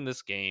 keeps you in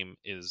this game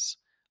is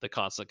the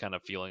constant kind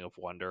of feeling of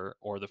wonder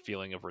or the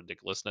feeling of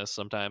ridiculousness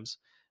sometimes,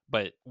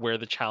 but where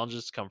the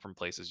challenges come from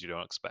places you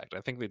don't expect.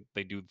 I think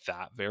they do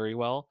that very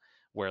well,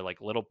 where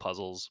like little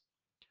puzzles,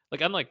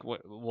 like unlike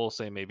what we'll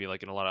say maybe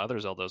like in a lot of other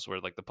Zeldas where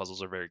like the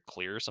puzzles are very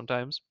clear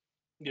sometimes,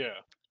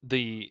 yeah,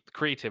 the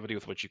creativity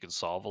with which you can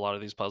solve a lot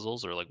of these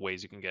puzzles or like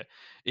ways you can get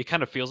it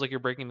kind of feels like you're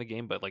breaking the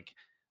game, but like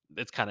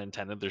it's kind of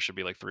intended. There should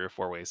be like three or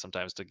four ways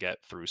sometimes to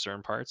get through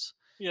certain parts.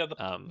 yeah.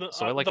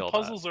 So I like The all that.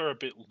 puzzles are a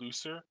bit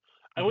looser.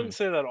 I Hmm. wouldn't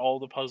say that all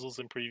the puzzles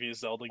in previous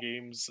Zelda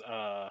games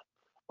are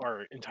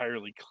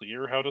entirely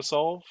clear how to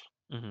solve.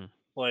 Hmm.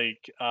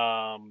 Like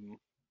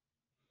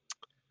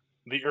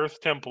the Earth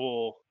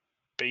Temple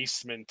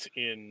basement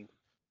in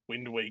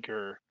Wind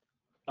Waker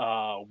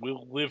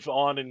will live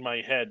on in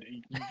my head.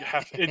 You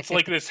have it's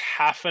like this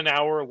half an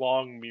hour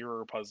long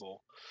mirror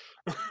puzzle.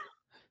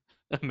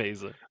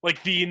 Amazing.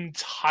 Like, the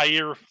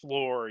entire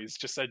floor is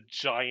just a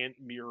giant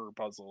mirror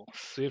puzzle.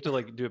 So you have to,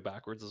 like, do it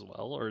backwards as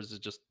well, or is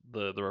it just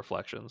the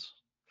reflections?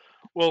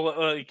 Well,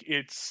 like,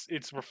 it's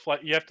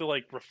reflect you have to,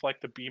 like,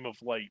 reflect a beam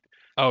of light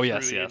Oh,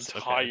 through yes, the yes.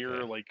 Okay, entire,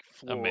 okay. like,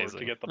 floor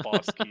to Amazing. get the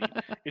boss key.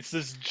 It's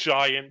this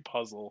giant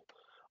puzzle.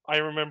 I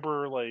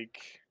remember,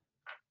 like,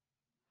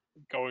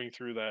 going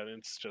through that, and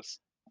it's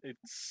just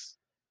it's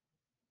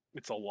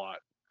it's a lot.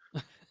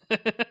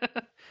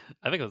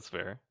 I think that's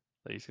fair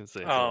that you can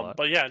say it's a lot.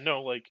 But yeah,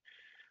 no, like,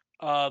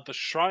 the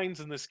shrines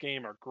in this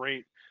game are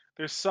great.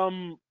 There's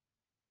some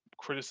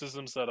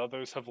criticisms that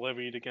others have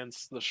levied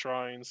against the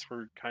shrines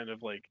for kind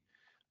of, like,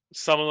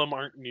 some of them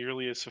aren't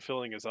nearly as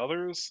fulfilling as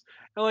others,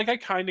 and, like, I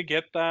kinda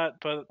get that,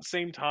 but at the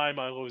same time,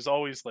 I was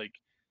always, like,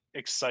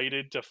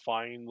 excited to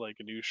find, like,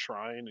 a new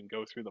shrine and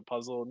go through the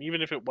puzzle, and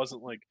even if it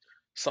wasn't, like,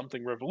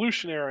 something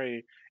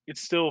revolutionary, it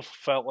still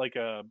felt like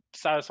a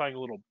satisfying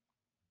little,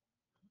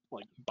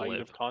 like, bite Blip.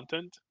 of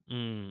content.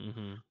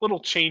 Mhm. Little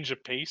change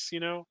of pace, you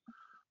know?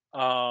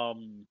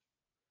 Um,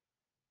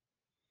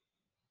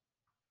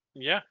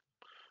 yeah.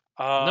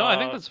 No, I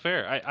think Uh, that's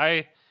fair.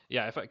 I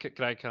yeah, if I could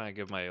I kinda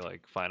give my,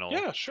 like,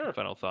 yeah, sure.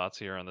 final thoughts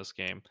here on this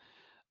game?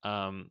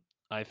 Um,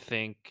 I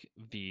think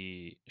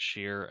the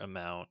sheer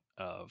amount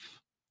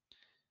of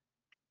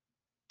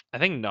I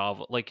think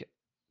novel like,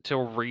 to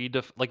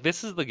redef like,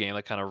 this is the game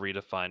that kinda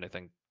redefined, I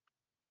think,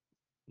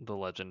 the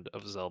Legend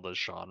of Zelda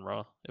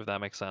genre, if that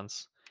makes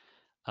sense.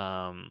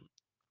 Um,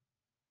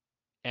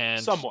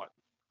 and Somewhat.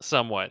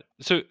 somewhat.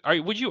 So,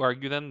 would you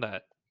argue then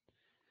that,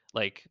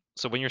 like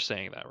so when you're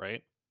saying that,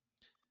 right?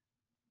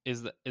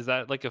 Is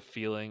that like a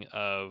feeling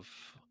of,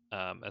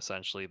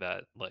 essentially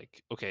that,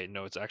 like, okay,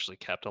 no, it's actually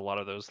kept a lot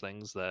of those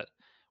things that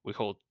we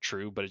hold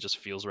true, but it just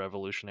feels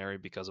revolutionary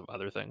because of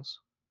other things?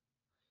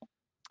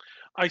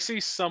 I say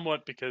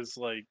somewhat because,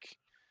 like,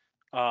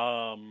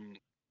 um,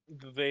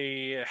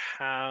 they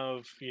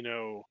have,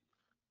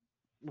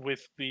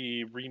 with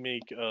the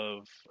remake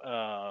of,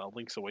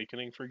 Link's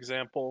Awakening, for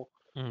example,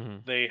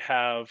 Mhm. they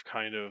have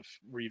kind of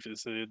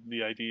revisited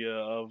the idea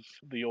of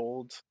the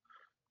old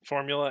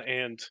formula,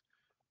 and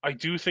I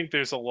do think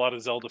there's a lot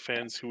of Zelda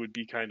fans who would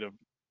be kind of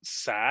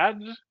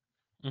sad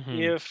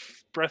Mhm.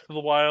 if Breath of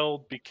the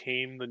Wild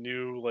became the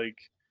new, like,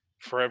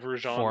 forever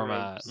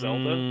genre of Format.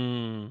 Zelda.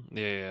 Yeah,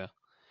 yeah, yeah.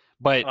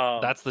 But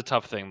Um, that's the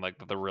tough thing, like,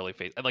 that they're really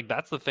face like,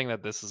 that's the thing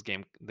that this is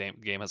game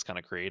has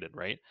kinda created,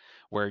 right?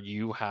 Where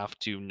you have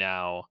to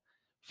now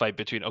fight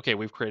between, "Okay,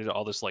 we've created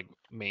all this, like,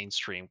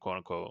 mainstream, quote,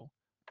 unquote,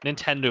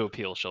 Nintendo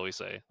appeal," shall we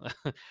say.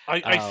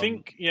 I Um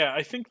think yeah,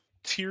 I think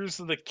Tears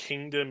of the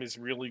Kingdom is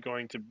really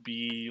going to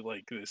be,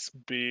 like, this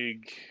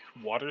big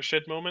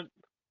watershed moment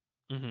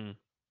Mhm.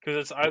 because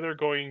it's either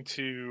going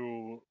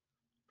to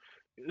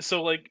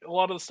so, like, a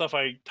lot of the stuff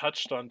I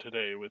touched on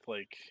today with,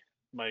 like,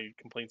 my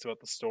complaints about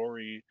the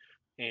story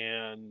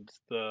and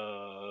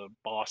the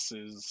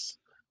bosses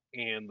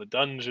and the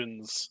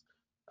dungeons,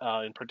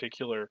 in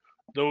particular,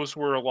 those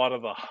were a lot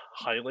of the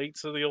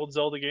highlights of the old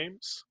Zelda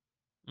games.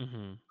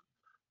 Mhm.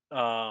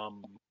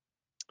 Um,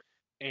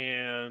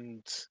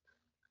 and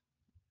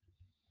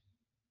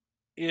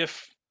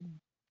if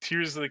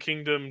Tears of the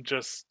Kingdom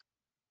just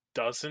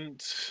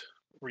doesn't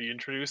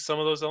reintroduce some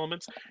of those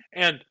elements,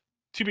 and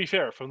to be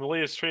fair, from the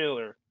latest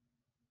trailer,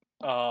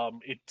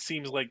 it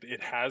seems like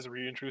it has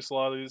reintroduced a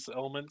lot of these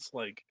elements.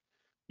 Like,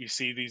 you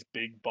see these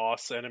big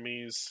boss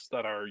enemies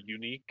that are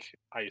unique,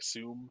 I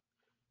assume.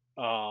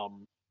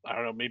 I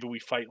don't know, maybe we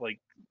fight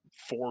like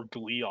 4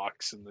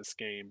 Gleeoks in this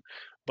game,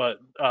 but,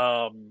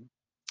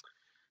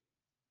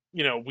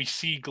 we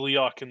see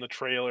Gleeok in the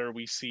trailer,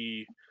 we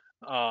see,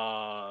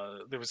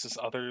 there was this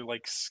other,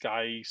 like,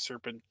 sky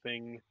serpent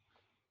thing,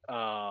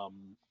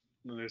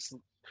 there's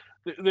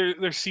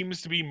there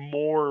seems to be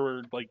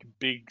more, like,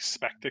 big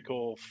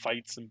spectacle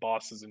fights and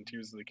bosses in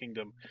Tears of the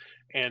Kingdom,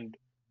 and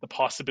the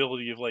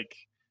possibility of, like,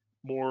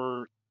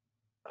 more,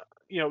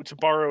 to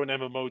borrow an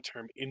MMO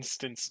term,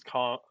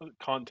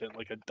 content,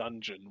 like a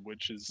dungeon,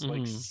 which is,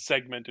 like, Mhm.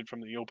 segmented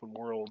from the open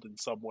world in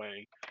some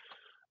way.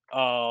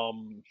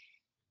 Um,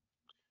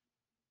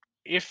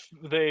 if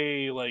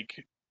they,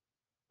 like,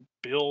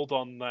 build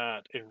on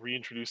that and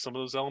reintroduce some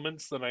of those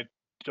elements, then I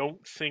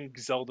don't think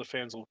Zelda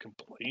fans will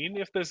complain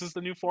if this is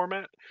the new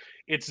format.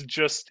 It's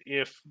just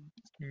if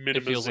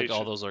It feels like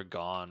all minimization. those are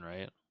gone,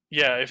 right?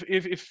 Yeah,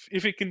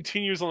 if it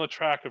continues on the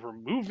track of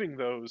removing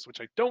those,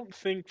 which I don't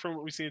think from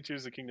what we see in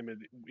Tears of the Kingdom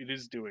it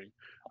is doing.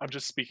 I'm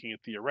just speaking in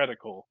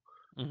theoretical.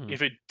 Mhm.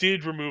 If it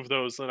did remove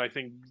those, then I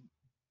think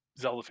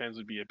Zelda fans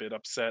would be a bit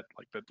upset,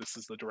 like that this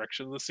is the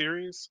direction of the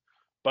series.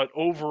 But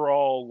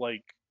overall,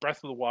 like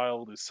Breath of the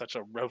Wild is such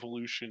a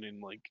revolution in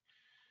like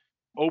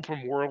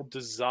open world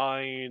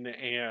design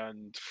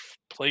and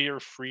player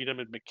freedom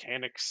and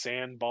mechanic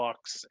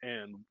sandbox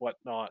and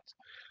whatnot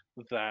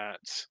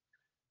that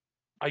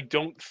I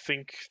don't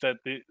think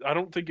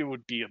it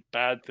would be a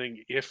bad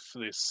thing if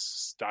this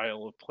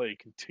style of play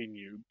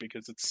continued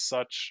because it's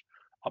such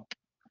a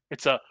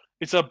it's a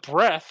it's a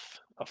breath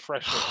a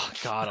fresh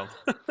earth. Got him.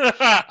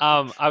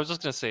 I was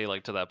just gonna say,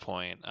 like to that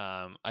point,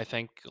 I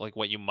think like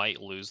what you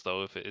might lose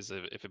though, if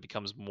it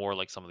becomes more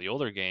like some of the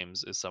older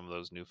games, is some of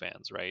those new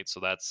fans, right? So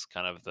that's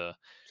kind of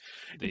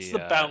It's the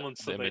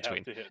balance the that in they have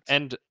between. to hit.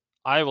 And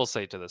I will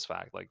say to this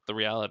fact, like the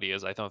reality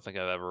is, I don't think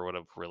I ever would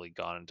have really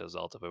gone into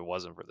Zelda if it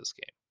wasn't for this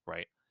game,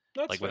 right?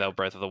 That's Like fair. without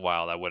Breath of the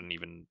Wild, I wouldn't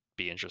even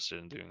be interested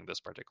in doing this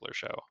particular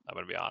show. I'm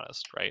gonna be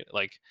honest, right?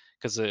 Like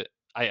because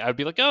I'd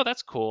be like, oh,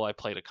 that's cool. I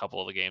played a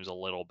couple of the games a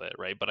little bit,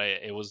 right? But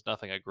it was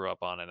nothing I grew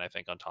up on, and I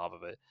think on top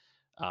of it,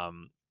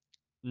 um,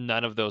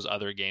 none of those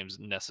other games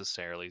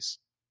necessarily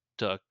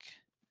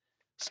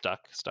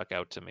stuck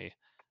out to me,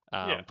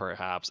 Yeah.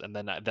 perhaps. And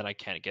then I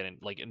can't get in.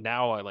 Like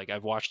now,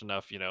 I've watched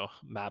enough,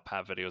 map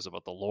have videos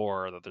about the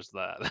lore that there's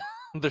that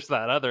there's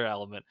that other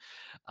element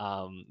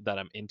that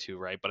I'm into,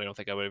 right? But I don't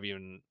think I would have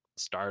even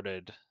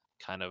started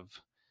kind of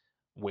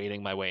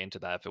wading my way into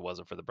that if it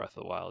wasn't for the Breath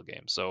of the Wild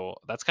game. So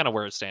that's kind of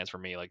where it stands for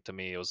me. Like to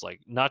me, it was like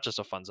not just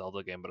a fun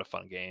Zelda game, but a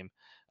fun game.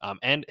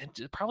 And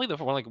probably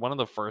one of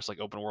the first like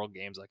open world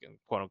games I can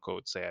quote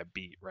unquote say I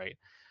beat, right?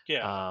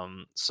 Yeah.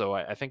 So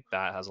I think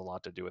that has a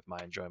lot to do with my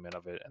enjoyment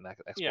of it and that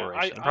Yeah.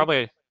 exploration. And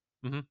probably,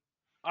 mhm.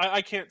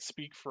 I can't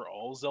speak for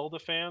all Zelda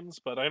fans,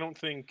 but I don't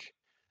think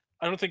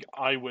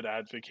I would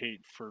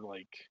advocate for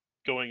like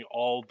going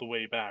all the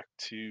way back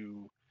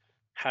to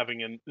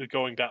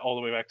going back all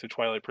the way back to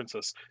Twilight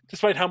Princess,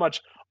 despite how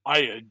much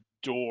I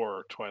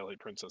adore Twilight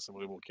Princess, and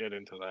we will get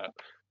into that.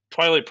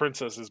 Twilight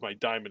Princess is my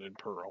diamond and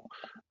pearl.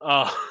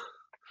 Uh,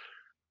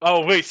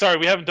 oh wait, sorry,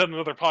 we haven't done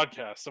another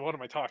podcast. So what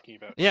am I talking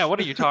about? Yeah. What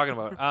are you talking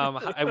about?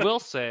 I will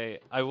say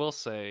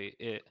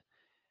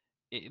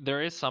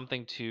there is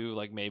something to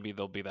like maybe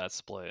there'll be that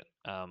split,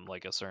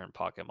 like a certain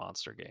Pocket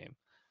Monster game,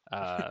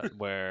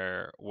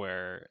 where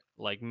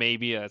like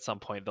maybe at some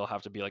point they'll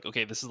have to be like,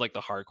 okay, this is like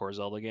the hardcore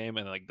Zelda game,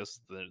 and like this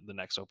is the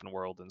next open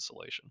world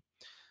installation.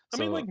 I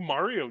mean, So like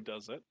Mario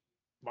does it.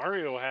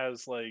 Mario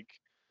has like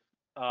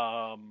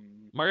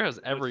Mario has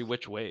the every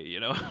which way,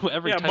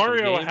 every yeah, type of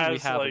Mario game we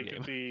has have a like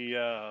game.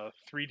 the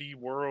 3D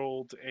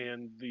world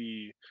and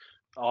the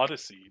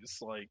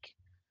Odysseys. Like,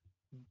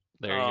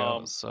 There you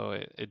go. um, So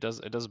it does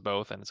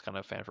both, and it's kind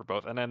of fan for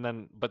both. And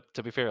then but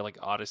to be fair, like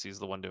Odyssey is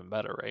the one doing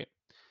better, right?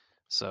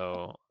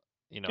 So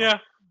you know, yeah,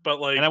 but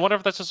and I like, wonder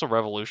if that's just a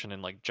revolution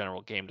in like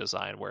general game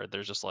design, where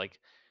there's just like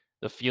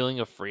the feeling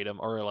of freedom,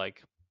 or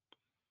like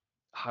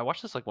I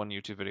watched this like one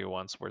YouTube video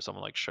once where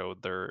someone like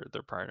showed their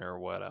partner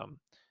what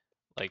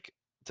like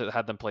to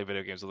had them play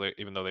video games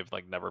even though they've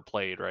like never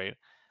played, right?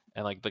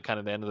 And like the kind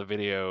of the end of the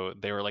video,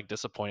 they were like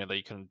disappointed that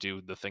you couldn't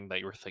do the thing that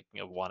you were thinking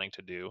of wanting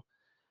to do.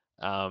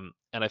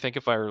 And I think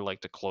if I were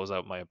like to close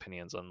out my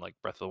opinions on like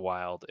Breath of the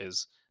Wild,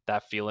 is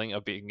that feeling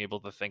of being able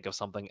to think of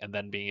something and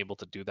then being able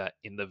to do that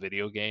in the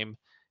video game,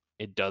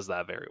 it does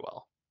that very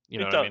well. You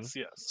know it what I mean? does,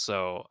 yes.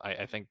 So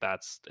I think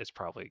that's it's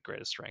probably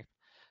greatest strength.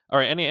 All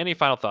right, any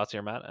final thoughts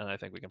here, Matt? And I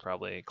think we can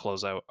probably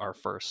close out our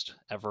first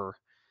ever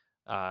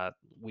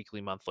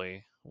weekly,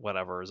 monthly,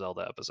 whatever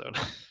Zelda episode.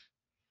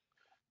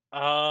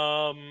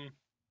 Um,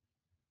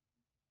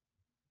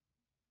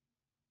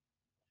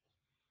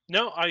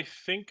 no, I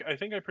think I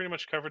pretty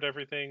much covered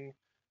everything.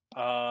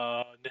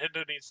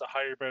 Nintendo needs to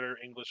hire better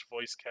English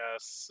voice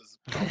casts is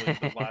probably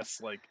the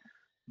last like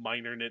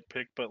minor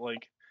nitpick, but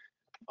like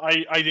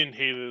I didn't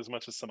hate it as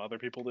much as some other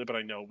people did, but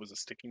I know it was a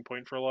sticking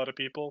point for a lot of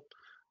people.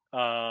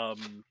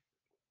 Um,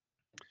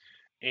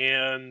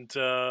 and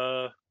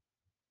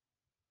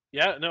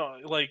yeah, no,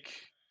 like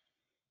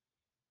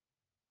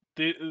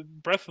the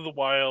Breath of the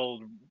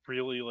Wild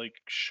really like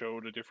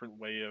showed a different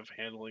way of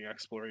handling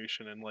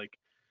exploration, and like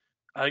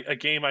a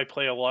game I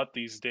play a lot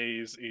these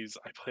days is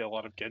I play a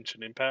lot of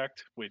Genshin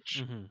Impact,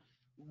 which Hmm.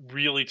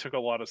 really took a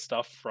lot of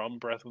stuff from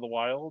Breath of the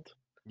Wild.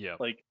 Yep.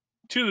 Like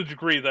to the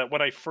degree that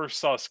when I first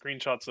saw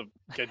screenshots of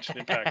Genshin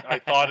Impact, I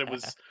thought it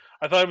was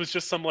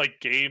just some like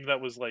game that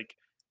was like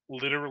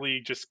literally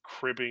just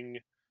cribbing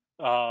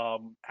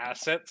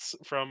assets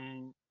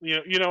from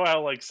you know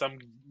how like some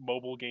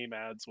mobile game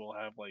ads will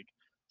have like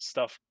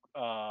stuff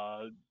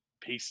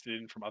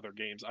pasted in from other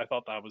games. I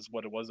thought that was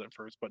what it was at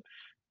first, but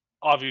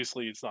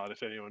obviously it's not.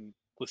 If anyone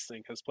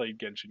listening has played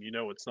Genshin, you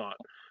know it's not.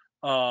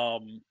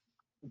 Um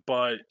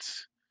but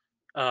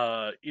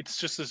it's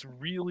just this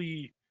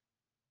really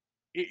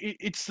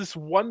it's this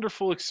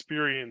wonderful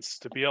experience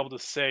to be able to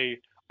say,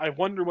 I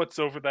wonder what's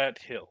over that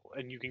hill.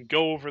 And you can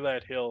go over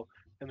that hill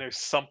and there's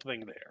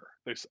something there.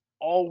 There's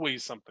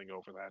always something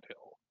over that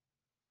hill.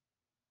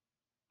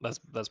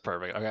 That's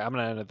perfect. Okay, I'm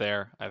gonna end it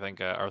there. I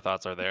think our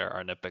thoughts are there,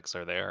 our nitpicks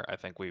are there. I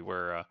think we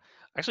were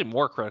actually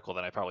more critical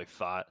than I probably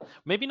thought.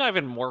 Maybe not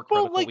even more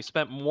Well, critical. like We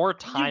spent more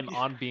you time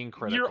on being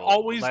you're critical.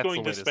 always That's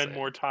the going to way to spend say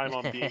more time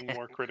on being it.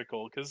 more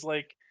critical because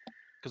like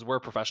Because we're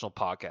a professional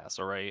podcast,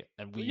 all right,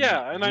 and we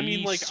yeah, and I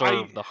mean we like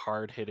serve the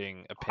hard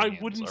hitting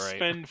opinions, all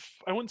right.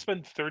 I wouldn't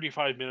spend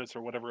 35 minutes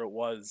or whatever it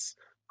was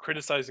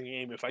criticizing a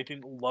game if I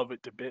didn't love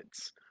it to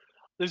bits.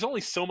 There's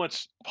only so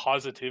much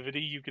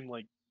positivity you can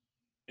like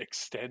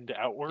extend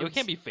Yeah, we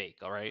can't outwards. be fake,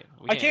 all right.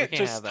 We can't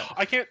have that.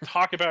 I can't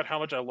talk about how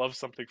much I love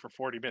something for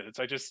 40 minutes.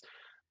 I just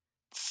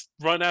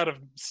run out of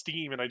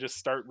steam and I just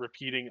start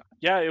repeating,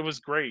 "Yeah, it was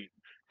great,"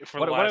 for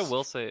the What I last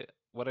will say,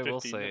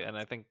 fifteen and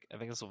minutes. I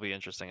think this will be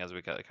interesting as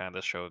we kind of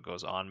the show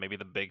goes on. Maybe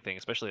the big thing,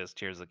 especially as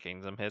Tears of the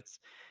Kingdom hits,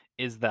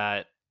 is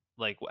that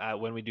like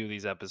when we do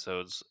these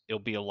episodes, it'll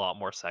be a lot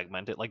more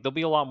segmented. Like there'll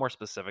be a lot more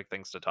specific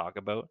things to talk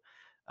about.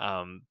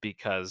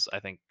 Because I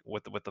think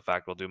with the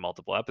fact we'll do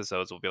multiple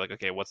episodes, we'll be like,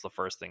 okay, what's the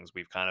first things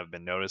we've kind of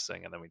been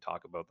noticing, and then we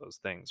talk about those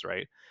things,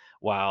 right?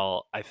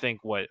 While I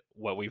think what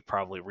we've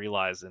probably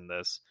realized in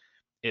this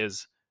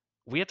is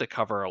we had to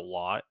cover a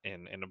lot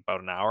in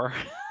about an hour.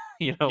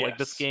 Like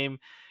this Yes. game,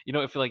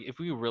 if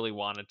we really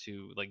wanted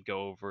to like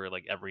go over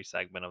like every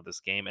segment of this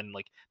game, and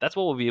like that's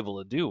what we'll be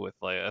able to do with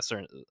like a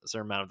certain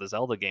amount of the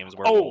Zelda games,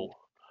 where we'll Oh,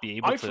 be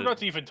able I to. forgot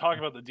to even talk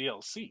about the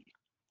DLC.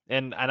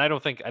 And I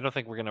don't think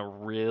we're gonna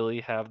really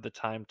have the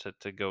time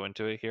to go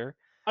into it here.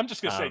 I'm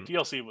just gonna say Um,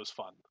 DLC was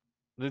fun.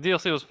 the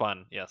DLC was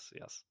fun, yes,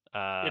 yes.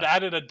 It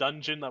added a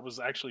dungeon that was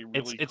actually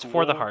It's really it's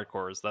for the cool.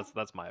 hardcores.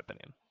 That's my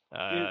opinion.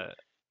 It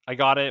I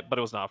got it, but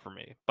it was not for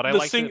me. But I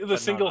liked it, the but not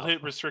single enough.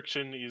 hit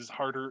restriction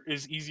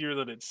is easier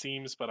than it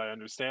seems, but I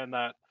understand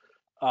that.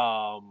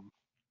 Um,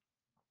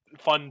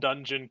 Fun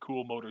dungeon,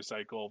 cool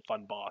motorcycle,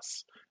 fun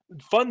boss,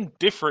 fun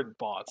different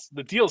boss.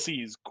 The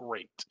DLC is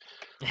great.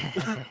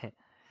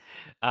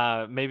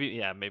 Maybe,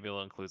 yeah, maybe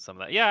we'll include some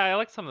of that. Yeah, I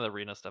like some of the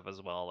arena stuff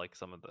as well, like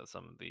some of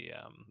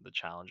the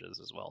challenges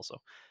as well.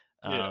 So,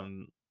 Yeah,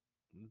 um,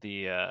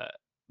 the uh,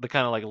 the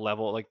kind of like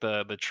level, like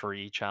the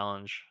tree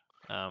challenge,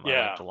 I liked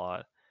yeah, a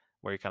lot,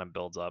 where he kind of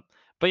builds up.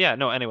 But yeah,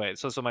 no. Anyway,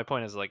 so my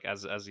point is like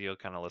as you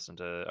kind of listen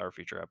to our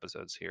future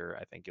episodes here,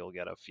 I think you'll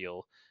get a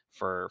feel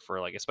for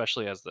like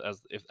especially as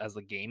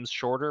the game's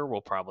shorter,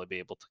 we'll probably be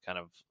able to kind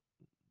of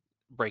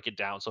break it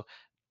down. So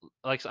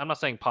like I'm not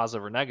saying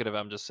positive or negative.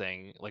 I'm just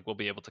saying like we'll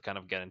be able to kind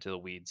of get into the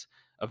weeds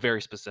of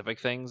very specific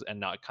things and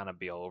not kind of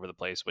be all over the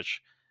place.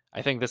 Which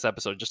I think this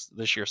episode, just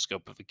the sheer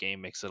scope of the game,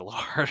 makes it a lot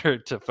harder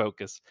to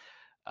focus.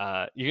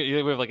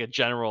 You have like a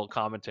general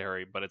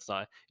commentary, but it's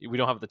not. We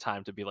don't have the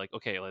time to be like,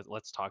 okay,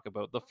 let's talk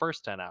about the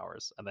first 10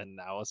 hours, and then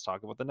now let's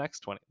talk about the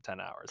next 10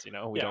 hours. We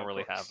yeah. don't Of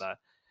really have course.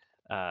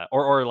 that.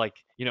 Or like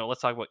let's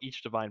talk about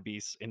each divine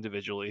beast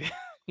individually,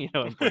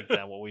 and break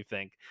down what we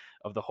think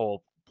of the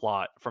whole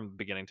plot from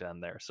beginning to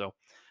end there. So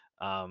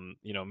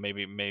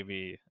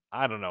maybe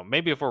I don't know.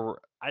 Maybe if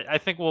I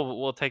think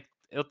we'll take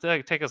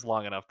take us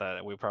long enough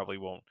that we probably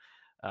won't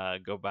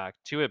go back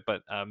to it.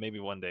 But maybe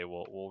one day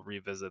we'll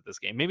revisit this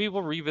game. Maybe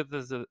we'll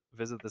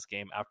visit this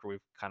game after we've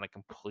kind of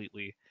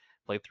completely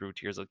played through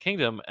Tears of the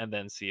Kingdom, and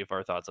then see if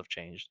our thoughts have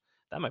changed.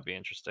 That might be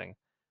interesting.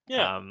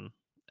 Yeah. Um,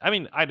 I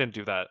mean, I didn't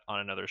do that on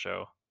another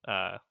show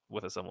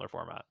with a similar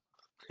format.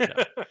 No.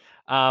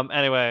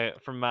 Anyway,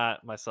 from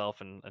Matt,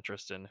 myself, and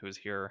Tristan, who's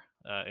here,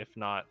 if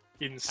not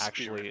In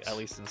actually, at spirit.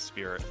 least in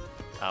spirit,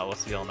 we'll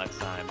see y'all next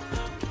time.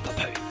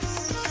 Bye.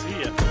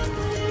 See ya.